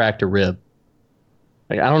like I cracked a rib.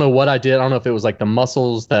 Like I don't know what I did. I don't know if it was like the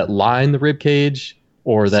muscles that line the rib cage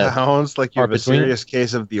or that. Sounds like you have a between. serious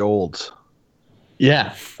case of the olds.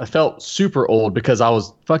 Yeah, I felt super old because I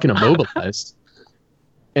was fucking immobilized.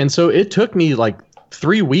 And so it took me like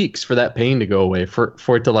 3 weeks for that pain to go away, for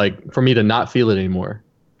it to for me to not feel it anymore.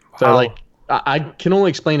 So Wow. I can only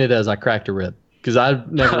explain it as I cracked a rib because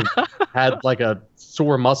I've never had like a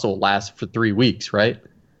sore muscle last for 3 weeks, right?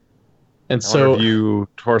 And so you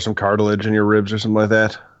tore some cartilage in your ribs or something like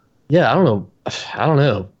that. yeah, I don't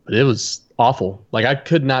know, but it was awful. Like I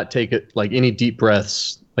could not take it like any deep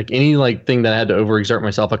breaths Like any like thing that I had to overexert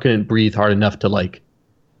myself, I couldn't breathe hard enough to like.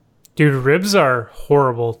 Dude, ribs are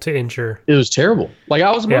horrible to injure. It was terrible. Like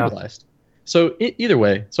I was Yeah. immobilized. So either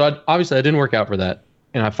way, so obviously I didn't work out for that,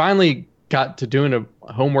 and I finally got to doing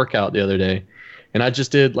a home workout the other day, and I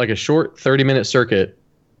just did like a short 30-minute circuit,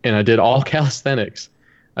 and I did all calisthenics.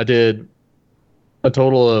 I did a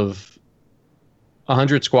total of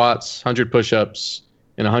 100 squats, 100 push-ups,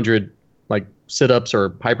 and 100 like sit-ups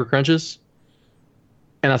or hyper crunches,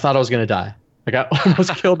 and I thought I was gonna die. Like I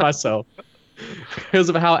almost killed myself because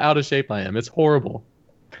of how out of shape I am. It's horrible.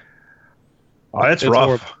 Oh, it's rough.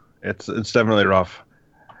 horrible. It's definitely rough.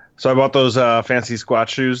 So I bought those fancy squat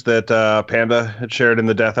shoes that Panda had shared in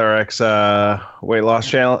the Death RX weight loss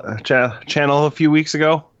channel a few weeks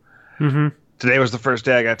ago. Mm-hmm. Today was the first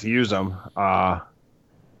day I got to use them.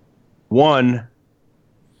 One,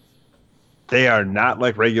 they are not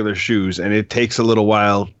like regular shoes, and it takes a little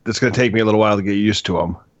while. It's going to take me a little while to get used to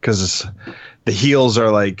them because the heels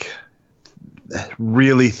are like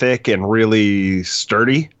really thick and really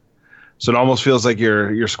sturdy. So it almost feels like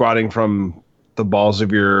you're squatting from the balls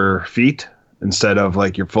of your feet instead of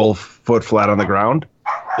like your full foot flat on the ground.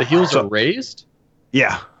 The heels are raised,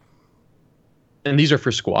 Yeah. and these are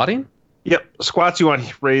for squatting. Yep. Squats, you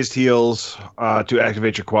want raised heels to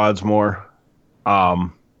activate your quads more. I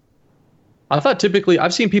thought typically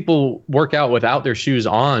I've seen people work out without their shoes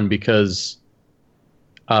on because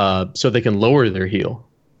so they can lower their heel.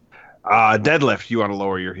 Deadlift, you want to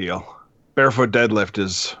lower your heel. Barefoot deadlift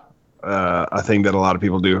is a thing that a lot of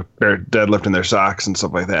people do. Deadlift in their socks and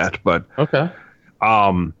stuff like that. But Okay.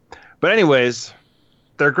 but anyways,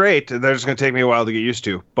 they're great. They're just going to take me a while to get used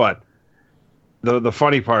to. But the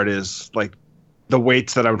funny part is like the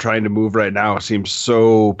weights that I'm trying to move right now seem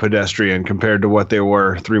so pedestrian compared to what they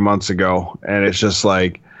were 3 months ago. And it's just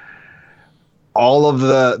like all of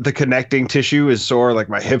the connecting tissue is sore, like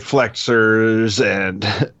my hip flexors, and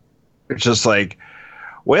it's just like,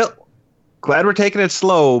 well, glad we're taking it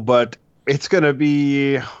slow, but it's going to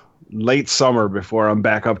be late summer before I'm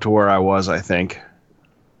back up to where I was, I think.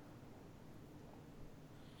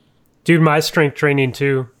 Dude, my strength training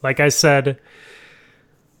too. Like I said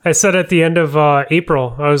at the end of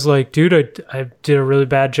April, I was like, dude, I did a really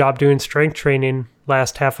bad job doing strength training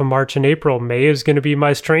last half of March and April. May is going to be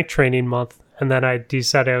my strength training month. And then I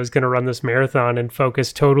decided I was going to run this marathon and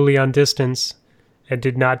focus totally on distance and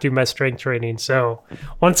did not do my strength training. So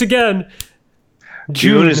once again,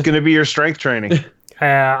 June is going to be your strength training.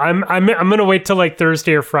 I'm going to wait till like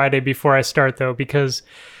Thursday or Friday before I start though, because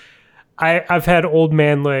I've had old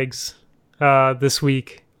man legs this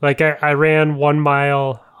week. Like I ran 1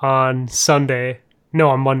 mile on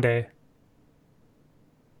Monday.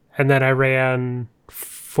 And then I ran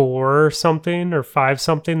 4 something or 5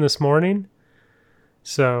 something this morning.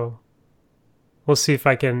 So we'll see if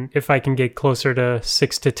I can get closer to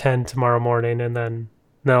 6 to 10 tomorrow morning, and then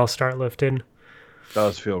I'll start lifting. It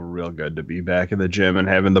does feel real good to be back in the gym and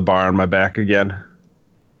having the bar on my back again.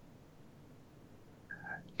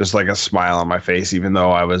 Just like a smile on my face, even though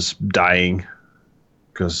I was dying.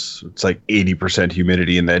 Because it's like 80%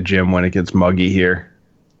 humidity in that gym when it gets muggy here.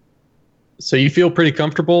 So you feel pretty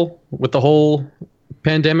comfortable with the whole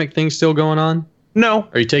pandemic thing still going on? No.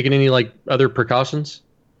 Are you taking any like other precautions?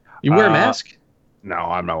 You wear a mask? No,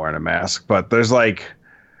 I'm not wearing a mask. But there's like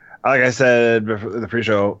I said before the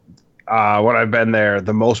pre-show, when I've been there,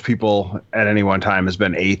 the most people at any one time has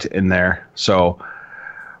been 8 in there. So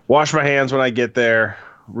wash my hands when I get there,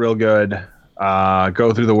 real good.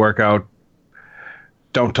 Go through the workout.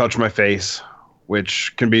 Don't touch my face,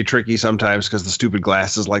 which can be tricky sometimes because the stupid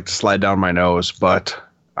glasses like to slide down my nose. But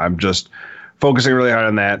I'm just focusing really hard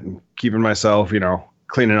on that and keeping myself,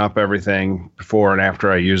 cleaning up everything before and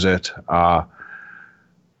after I use it. But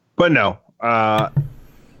no,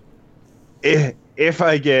 if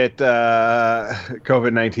I get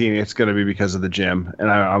COVID-19, it's going to be because of the gym.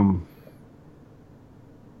 And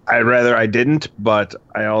I'd rather I didn't, but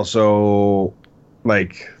I also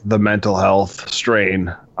like the mental health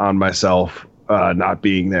strain on myself not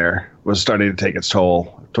being there was starting to take its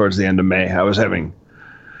toll towards the end of May. I was having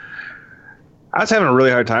a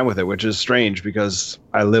really hard time with it, which is strange because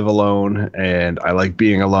I live alone and I like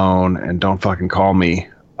being alone and don't fucking call me.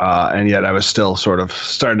 And yet I was still sort of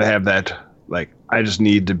starting to have that, like, I just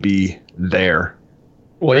need to be there.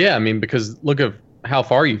 Well, yeah, I mean, because look at how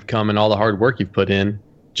far you've come and all the hard work you've put in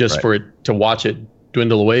just Right. for it to watch it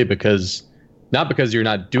dwindle away not because you're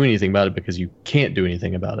not doing anything about it, because you can't do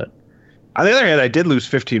anything about it. On the other hand, I did lose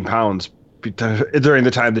 15 pounds during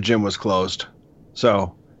the time the gym was closed.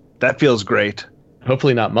 So that feels great.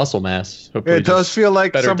 Hopefully not muscle mass. Hopefully It does just feel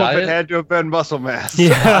like better some of diet. it had to have been muscle mass.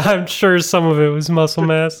 Yeah, I'm sure some of it was muscle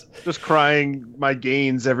mass. Just crying my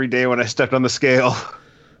gains every day when I stepped on the scale.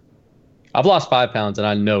 I've lost 5 pounds and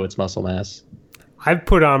I know it's muscle mass. I've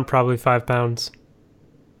put on probably 5 pounds.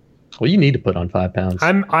 Well, you need to put on 5 pounds.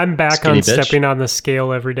 I'm back Skinny on bitch. stepping on the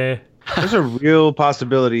scale every day. There's a real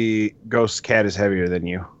possibility Ghost Cat is heavier than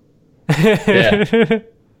you. Yeah.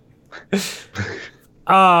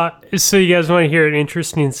 So you guys want to hear an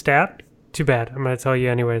interesting stat? Too bad. I'm going to tell you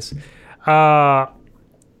anyways. It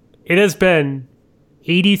has been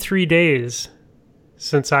 83 days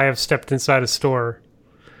since I have stepped inside a store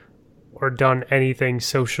or done anything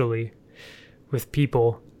socially with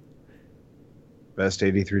people. Best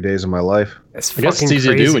 83 days of my life. It's I guess fucking it's easy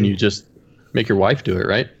crazy. to do when you just make your wife do it,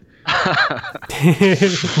 right?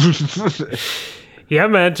 Yeah,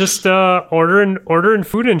 man, just ordering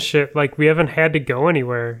food and shit. Like, we haven't had to go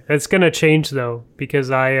anywhere. It's gonna change though,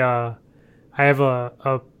 because I have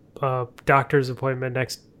a doctor's appointment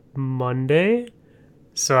next Monday,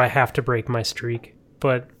 so I have to break my streak.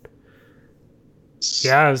 But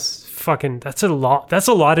yeah, it's fucking that's a lot. That's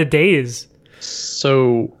a lot of days.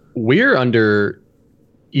 So we're under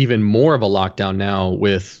even more of a lockdown now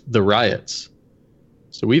with the riots.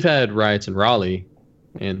 So we've had riots in Raleigh,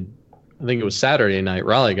 and I think it was Saturday night.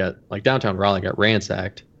 Downtown Raleigh got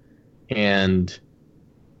ransacked, and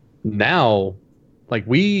now, like,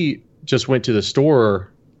 we just went to the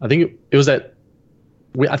store. I think it was I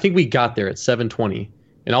think we got there at 7:20,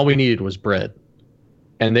 and all we needed was bread,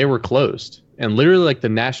 and they were closed. And literally, like, the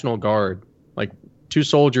National Guard, like 2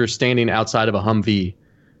 soldiers standing outside of a Humvee,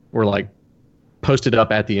 were like posted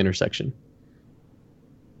up at the intersection.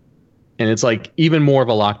 And it's like even more of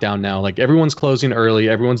a lockdown now. Like, everyone's closing early.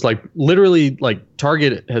 Everyone's like literally, like,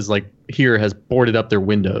 Target has boarded up their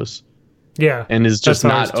windows Yeah, and is just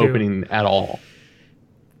That's ours, not too. opening at all.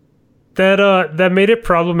 That made it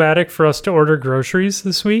problematic for us to order groceries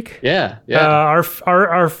this week. Yeah.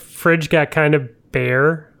 Our fridge got kind of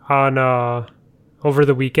bare on over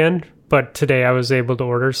the weekend, but today I was able to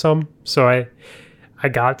order some, so I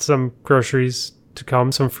got some groceries to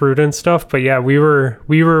come, some fruit and stuff. But yeah, we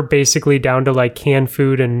were basically down to like canned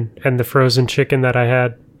food and the frozen chicken that I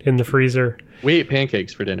had in the freezer. We ate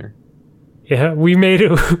pancakes for dinner. Yeah, we made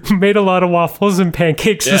a lot of waffles and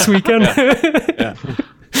pancakes this weekend. Yeah.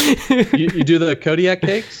 You do the Kodiak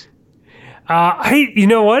cakes? You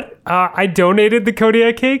know what? I donated the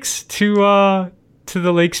Kodiak cakes to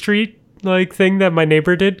the Lake Street like thing that my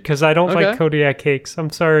neighbor did, because I don't Okay. like Kodiak cakes. I'm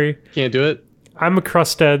sorry. Can't do it? I'm a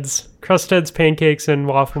Crusted's pancakes and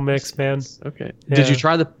waffle mix, man. Okay. Yeah. Did you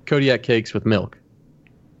try the Kodiak cakes with milk?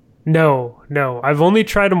 No. I've only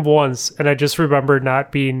tried them once, and I just remember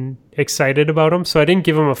not being excited about them, so I didn't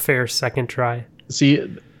give them a fair second try. See,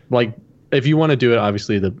 like, if you want to do it,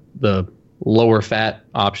 obviously the lower fat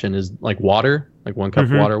option is like water, like 1 cup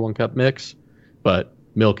water, 1 cup mix. But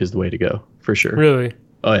milk is the way to go for sure. Really?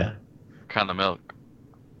 Oh yeah. Kind of milk.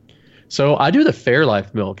 So I do the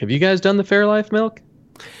Fairlife milk. Have you guys done the Fairlife milk?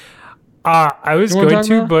 I was You know what going I'm to,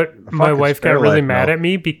 talking but my fuck is wife got really Fairlife mad milk? at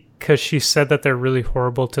me because she said that they're really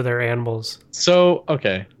horrible to their animals. So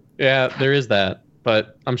okay, yeah, there is that.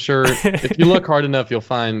 But I'm sure if you look hard enough, you'll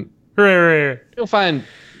find Right.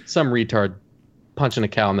 some retard punching a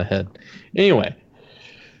cow in the head. Anyway,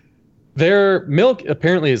 their milk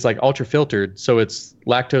apparently is like ultra filtered, so it's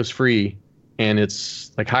lactose free and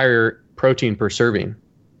it's like higher protein per serving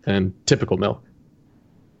than typical milk.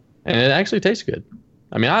 And it actually tastes good.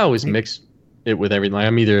 I mean, I always mix it with everything. Like,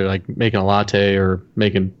 I'm either like making a latte or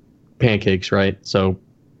making pancakes, right? So,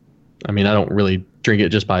 I mean, I don't really drink it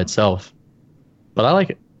just by itself, but I like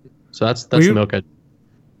it. So that's the milk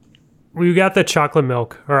We got the chocolate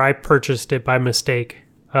milk, or I purchased it by mistake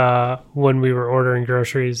when we were ordering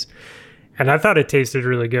groceries, and I thought it tasted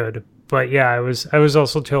really good. But yeah, I was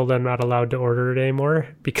also told I'm not allowed to order it anymore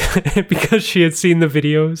because she had seen the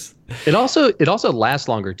videos. It also lasts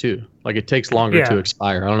longer too. Like, it takes longer Yeah. to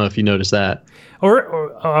expire. I don't know if you noticed that.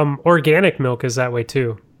 Or organic milk is that way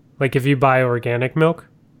too. Like, if you buy organic milk,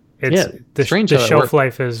 Yeah, the strange how that shelf works.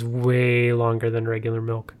 life is way longer than regular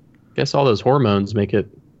milk. Guess all those hormones make it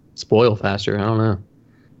spoil faster. I don't know.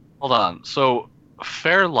 Hold on. So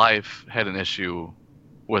Fairlife had an issue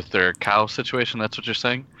with their cow situation. That's what you're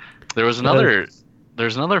saying? There was another.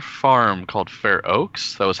 There's another farm called Fair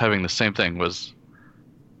Oaks that was having the same thing.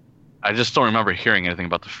 I just don't remember hearing anything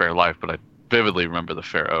about the Fairlife, but I vividly remember the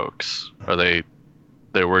Fair Oaks.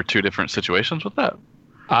 There were 2 different situations with that?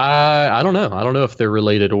 I don't know. I don't know if they're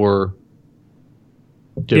related or.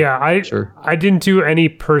 Sure. I didn't do any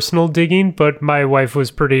personal digging, but my wife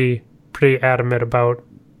was pretty adamant about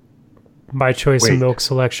my choice Wait. and milk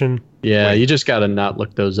selection. Yeah, Wait. you just gotta not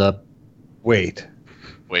look those up. Wait.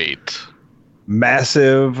 Wait.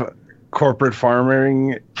 Massive corporate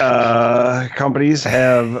farming companies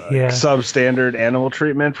have Yeah. substandard animal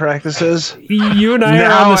treatment practices. You and I are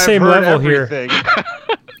Now on the I've same heard level here. everything.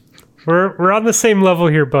 We're on the same level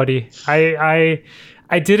here, buddy.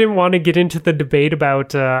 I didn't want to get into the debate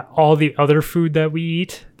about all the other food that we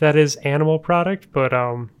eat that is animal product, but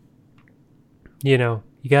you know,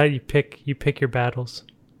 you pick your battles.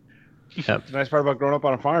 The nice part about growing up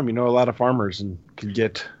on a farm, you know a lot of farmers and can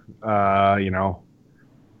get,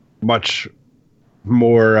 much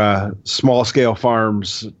more small scale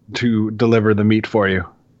farms to deliver the meat for you.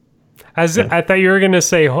 I thought you were gonna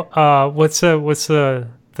say, what's the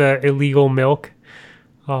illegal milk?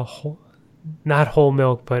 Not whole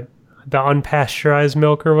milk, but the unpasteurized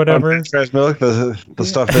milk or whatever. Unpasteurized milk, the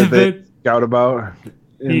stuff that they scout about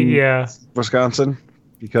in Yeah. Wisconsin,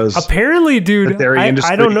 because Apparently, the dude, dairy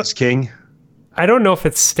industry I don't know. is king. I don't know if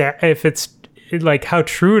it's like how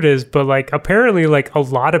true it is, but like apparently, like a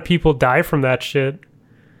lot of people die from that shit.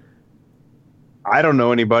 I don't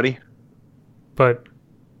know anybody. But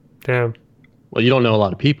damn, Well, you don't know a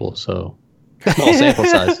lot of people, so small sample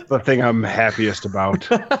size. The thing I'm happiest about.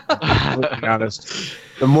 To be honest,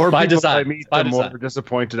 the more By people design. I meet, By the more design.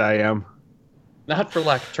 disappointed I am. Not for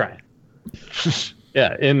lack of trying.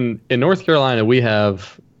 Yeah, in North Carolina, we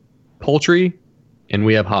have poultry and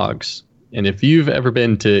we have hogs. And if you've ever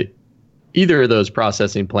been to either of those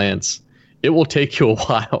processing plants, it will take you a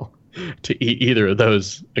while to eat either of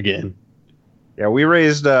those again. Yeah, we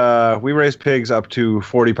raised pigs up to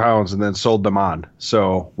 40 pounds and then sold them on.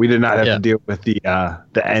 So we did not have Yeah. to deal with the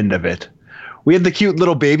end of it. We had the cute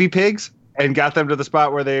little baby pigs and got them to the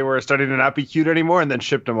spot where they were starting to not be cute anymore and then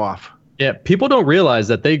shipped them off. Yeah, people don't realize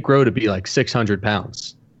that they grow to be like 600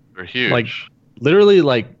 pounds. They're huge. Like, literally,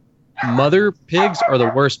 like, mother pigs are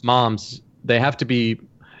the worst moms. They have to be,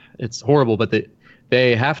 it's horrible, but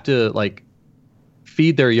they have to, like,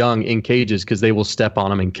 feed their young in cages because they will step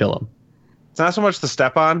on them and kill them. It's not so much the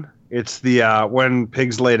step on. It's the when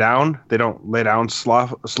pigs lay down, they don't lay down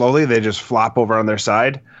slowly. They just flop over on their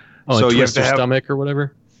side. Oh, So and you have twist to their have- stomach or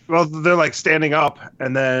whatever. Well, they're like standing up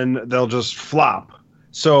and then they'll just flop.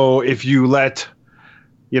 So if you if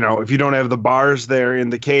you don't have the bars there in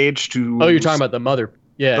the cage to Oh, you're talking about the mother.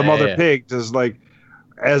 Yeah. the yeah, mother yeah. pig is like,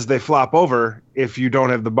 as they flop over, if you don't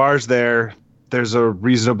have the bars there, there's a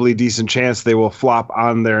reasonably decent chance they will flop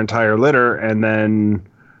on their entire litter, and then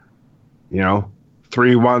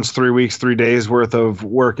 3 weeks, 3 days worth of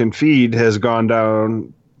work and feed has gone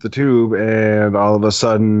down the tube, and all of a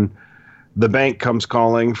sudden the bank comes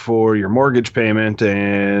calling for your mortgage payment,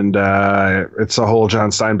 and it's a whole John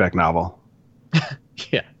Steinbeck novel.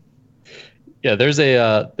 Yeah. Yeah, there's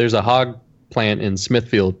a hog plant in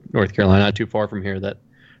Smithfield, North Carolina, not too far from here, that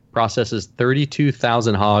processes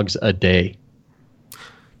 32,000 hogs a day.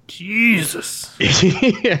 Jesus.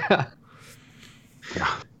 Yeah.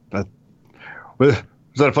 Was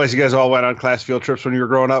that a place you guys all went on class field trips when you were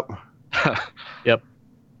growing up? Yep.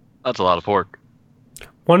 That's a lot of pork.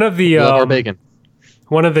 One of the Love our bacon.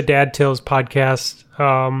 one of the Dad Tales podcast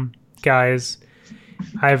guys,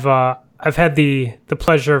 I've had the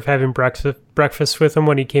pleasure of having breakfast with him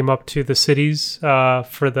when he came up to the cities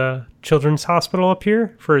for the children's hospital up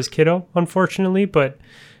here for his kiddo, unfortunately. But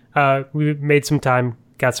we made some time,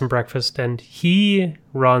 got some breakfast, and he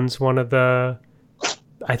runs one of the,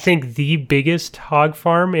 I think, the biggest hog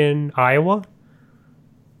farm in Iowa.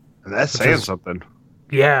 That's saying something.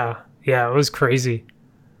 Yeah, it was crazy.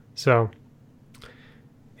 So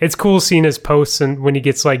it's cool seeing his posts and when he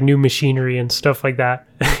gets like new machinery and stuff like that.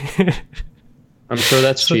 I'm sure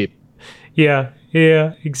that's cheap. Yeah,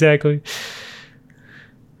 exactly.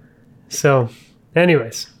 So,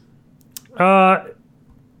 anyways,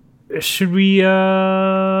 should we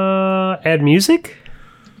add music?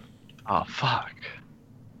 Oh fuck!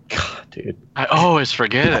 God, dude. I always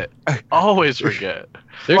forget it. Always forget.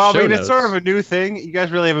 There's Well, I show mean, it's notes. sort of a new thing. You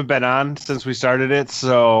guys really haven't been on since we started it,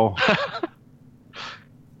 so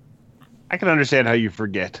I can understand how you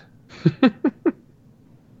forget.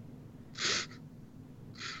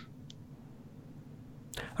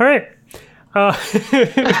 All right.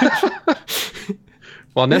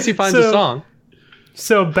 While Nessie finds So- a song.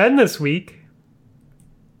 So Ben this week,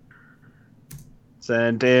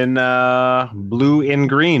 Sent in Blue in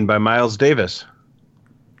Green by Miles Davis.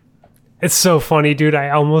 it's so funny, dude. I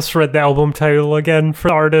almost read the album title again for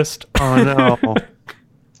the artist. Oh, no.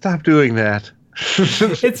 Stop doing that.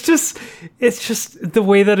 It's just the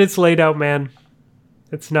way that it's laid out, man.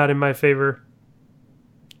 It's not in my favor.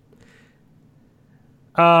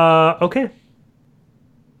 Okay.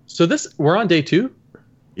 So we're on day 2.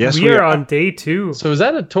 Yes, we are on day 2. So is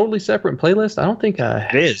that a totally separate playlist? I don't think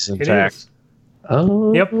It is, in It fact. is.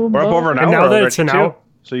 Oh, Yep. We're up over an hour And now that already, it's an too, hour-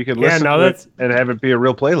 so you can Yeah, listen now to it that's- and have it be a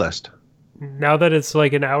real playlist. Now that it's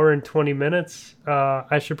like an hour and 20 minutes,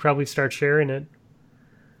 I should probably start sharing it.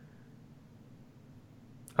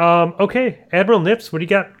 Okay, Admiral Nips, what do you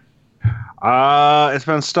got? It's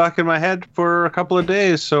been stuck in my head for a couple of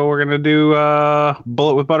days, so we're gonna do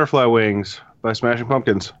 "Bullet with Butterfly Wings" by Smashing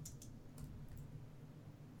Pumpkins.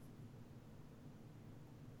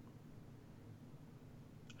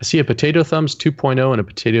 I see a Potato Thumbs 2.0 and a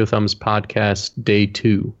Potato Thumbs podcast day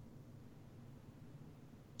 2.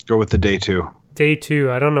 Go with the day 2. Day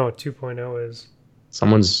 2. I don't know what 2.0 is.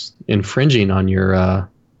 Someone's infringing on your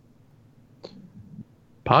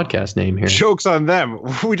podcast name here. Jokes on them.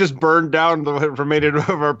 We just burned down the remainder of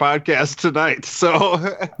our podcast tonight. So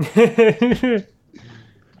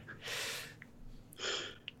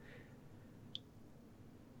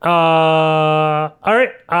all right,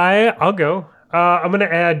 I'll go. I'm gonna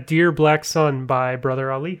add "Dear Black Sun" by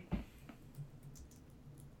Brother Ali.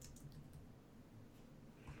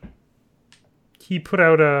 He put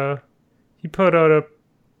out a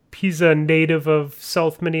he's a native of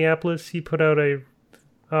South Minneapolis. He put out a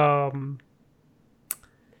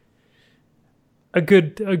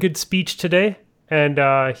good speech today,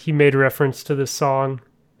 and he made reference to this song,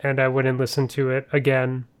 and I went and listened to it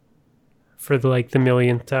again for the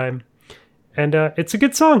millionth time, and it's a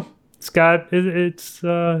good song. It's got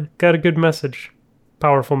a good message,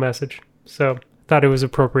 powerful message. So I thought it was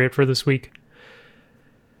appropriate for this week.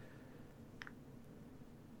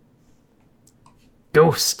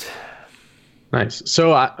 Ghost. Nice.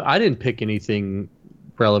 So I didn't pick anything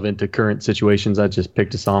relevant to current situations. I just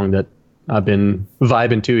picked a song that I've been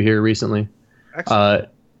vibing to here recently. excellent.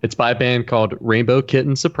 It's by a band called Rainbow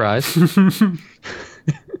Kitten Surprise.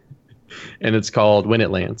 And it's called When It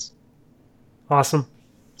Lands. Awesome.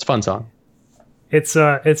 It's a fun song.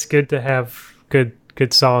 It's good to have good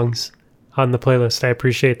songs on the playlist. I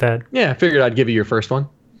appreciate that. Yeah, I figured I'd give you your first one.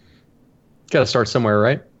 Got to start somewhere,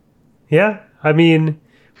 right? Yeah, I mean,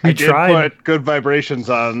 we I did tried. put Good Vibrations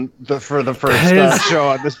on for the first That is- show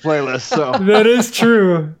on this playlist. So That is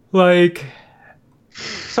true. Like,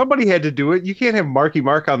 somebody had to do it. You can't have Marky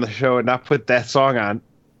Mark on the show and not put that song on.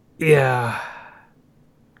 yeah.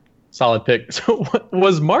 Solid pick. So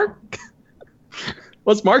was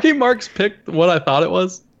Marky Mark's pick what I thought it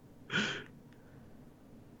was?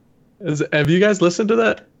 Have you guys listened to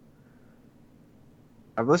that?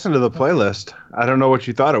 I've listened to the playlist. I don't know what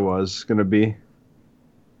you thought it was going to be.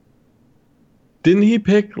 Didn't he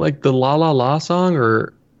pick like the La La La song,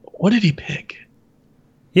 or what did he pick?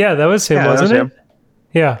 Yeah, that was him, Yeah, that wasn't was it? him.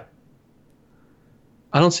 Yeah.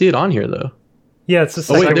 I don't see it on here though. Yeah, it's the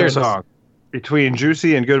Oh, wait, second there Second it is. song between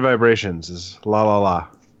Juicy and Good Vibrations is La La La.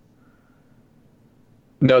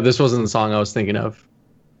 No, this wasn't the song I was thinking of.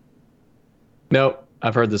 No,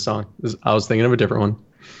 I've heard this song. I was thinking of a different one.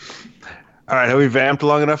 All right, have we vamped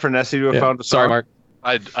long enough for Nessie to have Yeah. found a song? Sorry, Mark.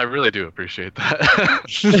 I really do appreciate that.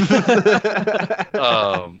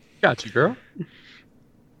 Got you, girl.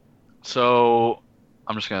 So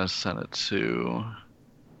I'm just gonna send it to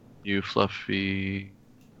you, Fluffy.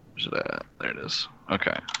 Where's it at? There it is.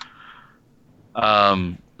 Okay.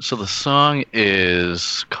 So the song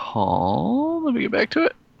is called. Let me get back to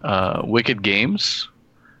it. Wicked Games.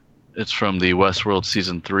 It's from the Westworld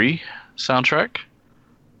Season 3 soundtrack.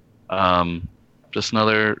 Just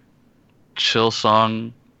another chill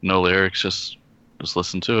song, no lyrics, just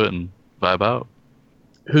listen to it and vibe out.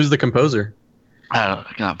 Who's the composer? I'm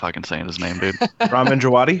not fucking saying his name, dude. Ramin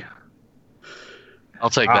Djawadi. I'll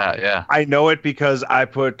take that, yeah. I know it because I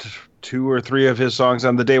put 2 or 3 of his songs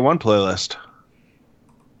on the Day One playlist.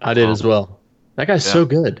 I did as well. That guy's Yeah. so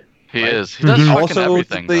good. He is. He does fucking Also,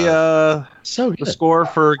 everything. though. So the good. score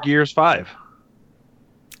for Gears 5.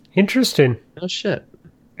 Interesting. No shit.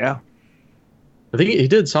 Yeah. I think he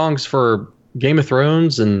did songs for Game of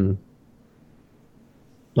Thrones and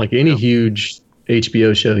like any huge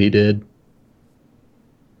HBO show he did.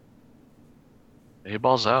 He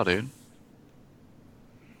balls out, dude.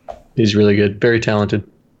 He's really good. Very talented.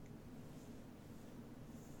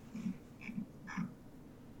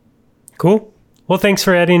 Cool. Well, thanks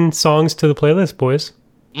for adding songs to the playlist, boys.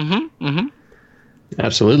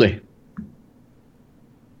 Absolutely.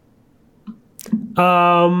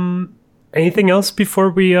 Anything else before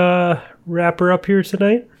we wrap her up here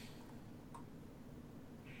tonight?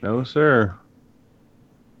 No, sir.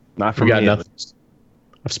 Not for We got me. nothing.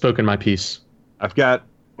 I've spoken my piece. I've got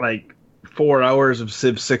like 4 hours of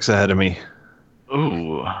Civ 6 ahead of me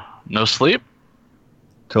Ooh. No sleep?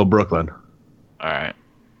 till Brooklyn. Alright.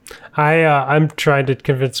 I'm trying to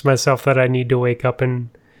convince myself that I need to wake up in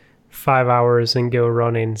 5 hours and go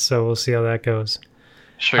running. So we'll see how that goes.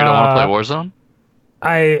 Sure, you don't want to play Warzone?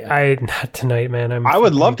 I not tonight, man. I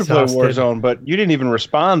would love to play exhausted. Warzone, but you didn't even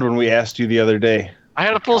respond when we asked you the other day. I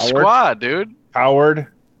had a full Howard? squad, dude. Howard.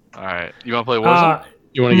 All right, you want to play Warzone?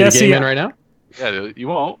 You want to get a Nessie, game in right now? Yeah, dude, you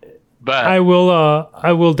won't. But I will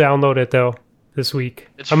download it though this week.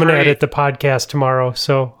 It's I'm gonna free. edit the podcast tomorrow,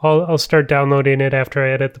 so I'll start downloading it after I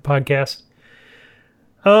edit the podcast.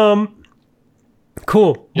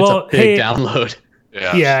 Cool. It's well, a big hey, download.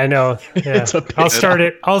 yeah, I know. Yeah. It's a big- I'll start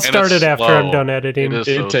it. I'll And start it's it after slow. I'm done editing. It is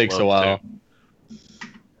It so takes a slow, while.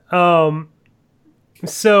 too.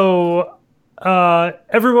 So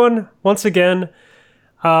everyone, once again,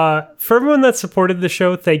 for everyone that supported the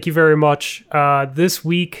show, thank you very much. This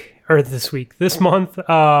month,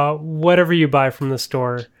 whatever you buy from the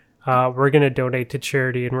store, we're going to donate to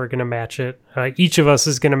charity and we're going to match it. Each of us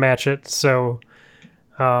is going to match it. So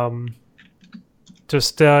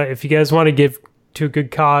if you guys want to give to a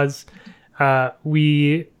good cause,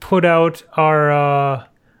 we put out our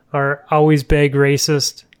Always Beg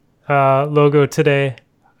Racist logo today.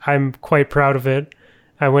 I'm quite proud of it.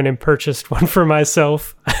 I went and purchased one for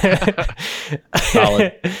myself.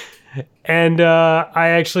 Solid. And I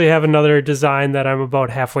actually have another design that I'm about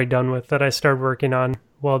halfway done with that I started working on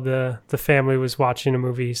while the family was watching a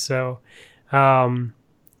movie. So I'm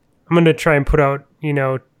going to try and put out,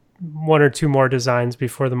 one or two more designs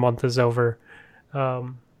before the month is over,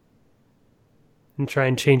 and try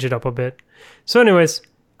and change it up a bit. So anyways,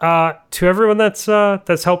 to everyone that's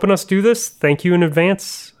helping us do this, thank you in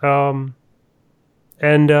advance. And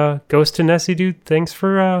Ghost and Nessie, dude, thanks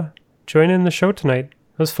for joining the show tonight.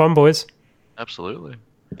 It was fun, boys. Absolutely.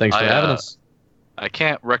 Thanks for I, having us. I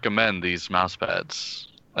can't recommend these mouse pads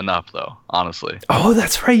enough, though. Honestly. Oh,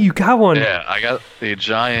 that's right, you got one. Yeah, I got the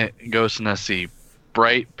giant Ghost Nessie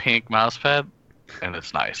bright pink mouse pad, and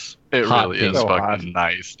it's nice. It Hot really pink. is So fucking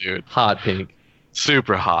nice, dude. Hot pink.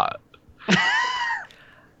 Super hot.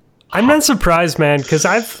 I'm not surprised, man, because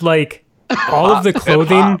I've all of the It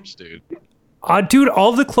clothing. pops, dude. Dude,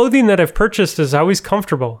 all of the clothing that I've purchased is always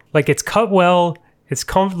comfortable. Like, it's cut well. It's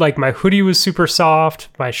like my hoodie was super soft.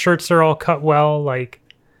 My shirts are all cut well. Like,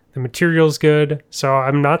 the material's good. So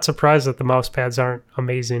I'm not surprised that the mouse pads aren't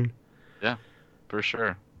amazing. For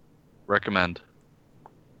sure. Recommend.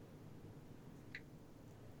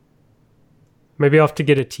 Maybe I'll have to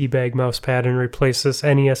get a teabag mouse pad and replace this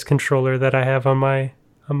NES controller that I have on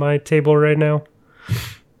my table right now.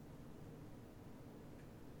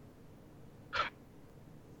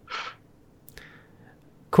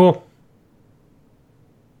 Cool.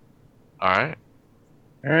 All right.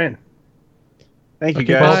 All right. Thank you,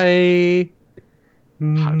 Okay, guys. bye.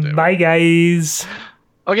 Hot damn. Bye, guys.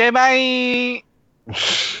 Okay, bye.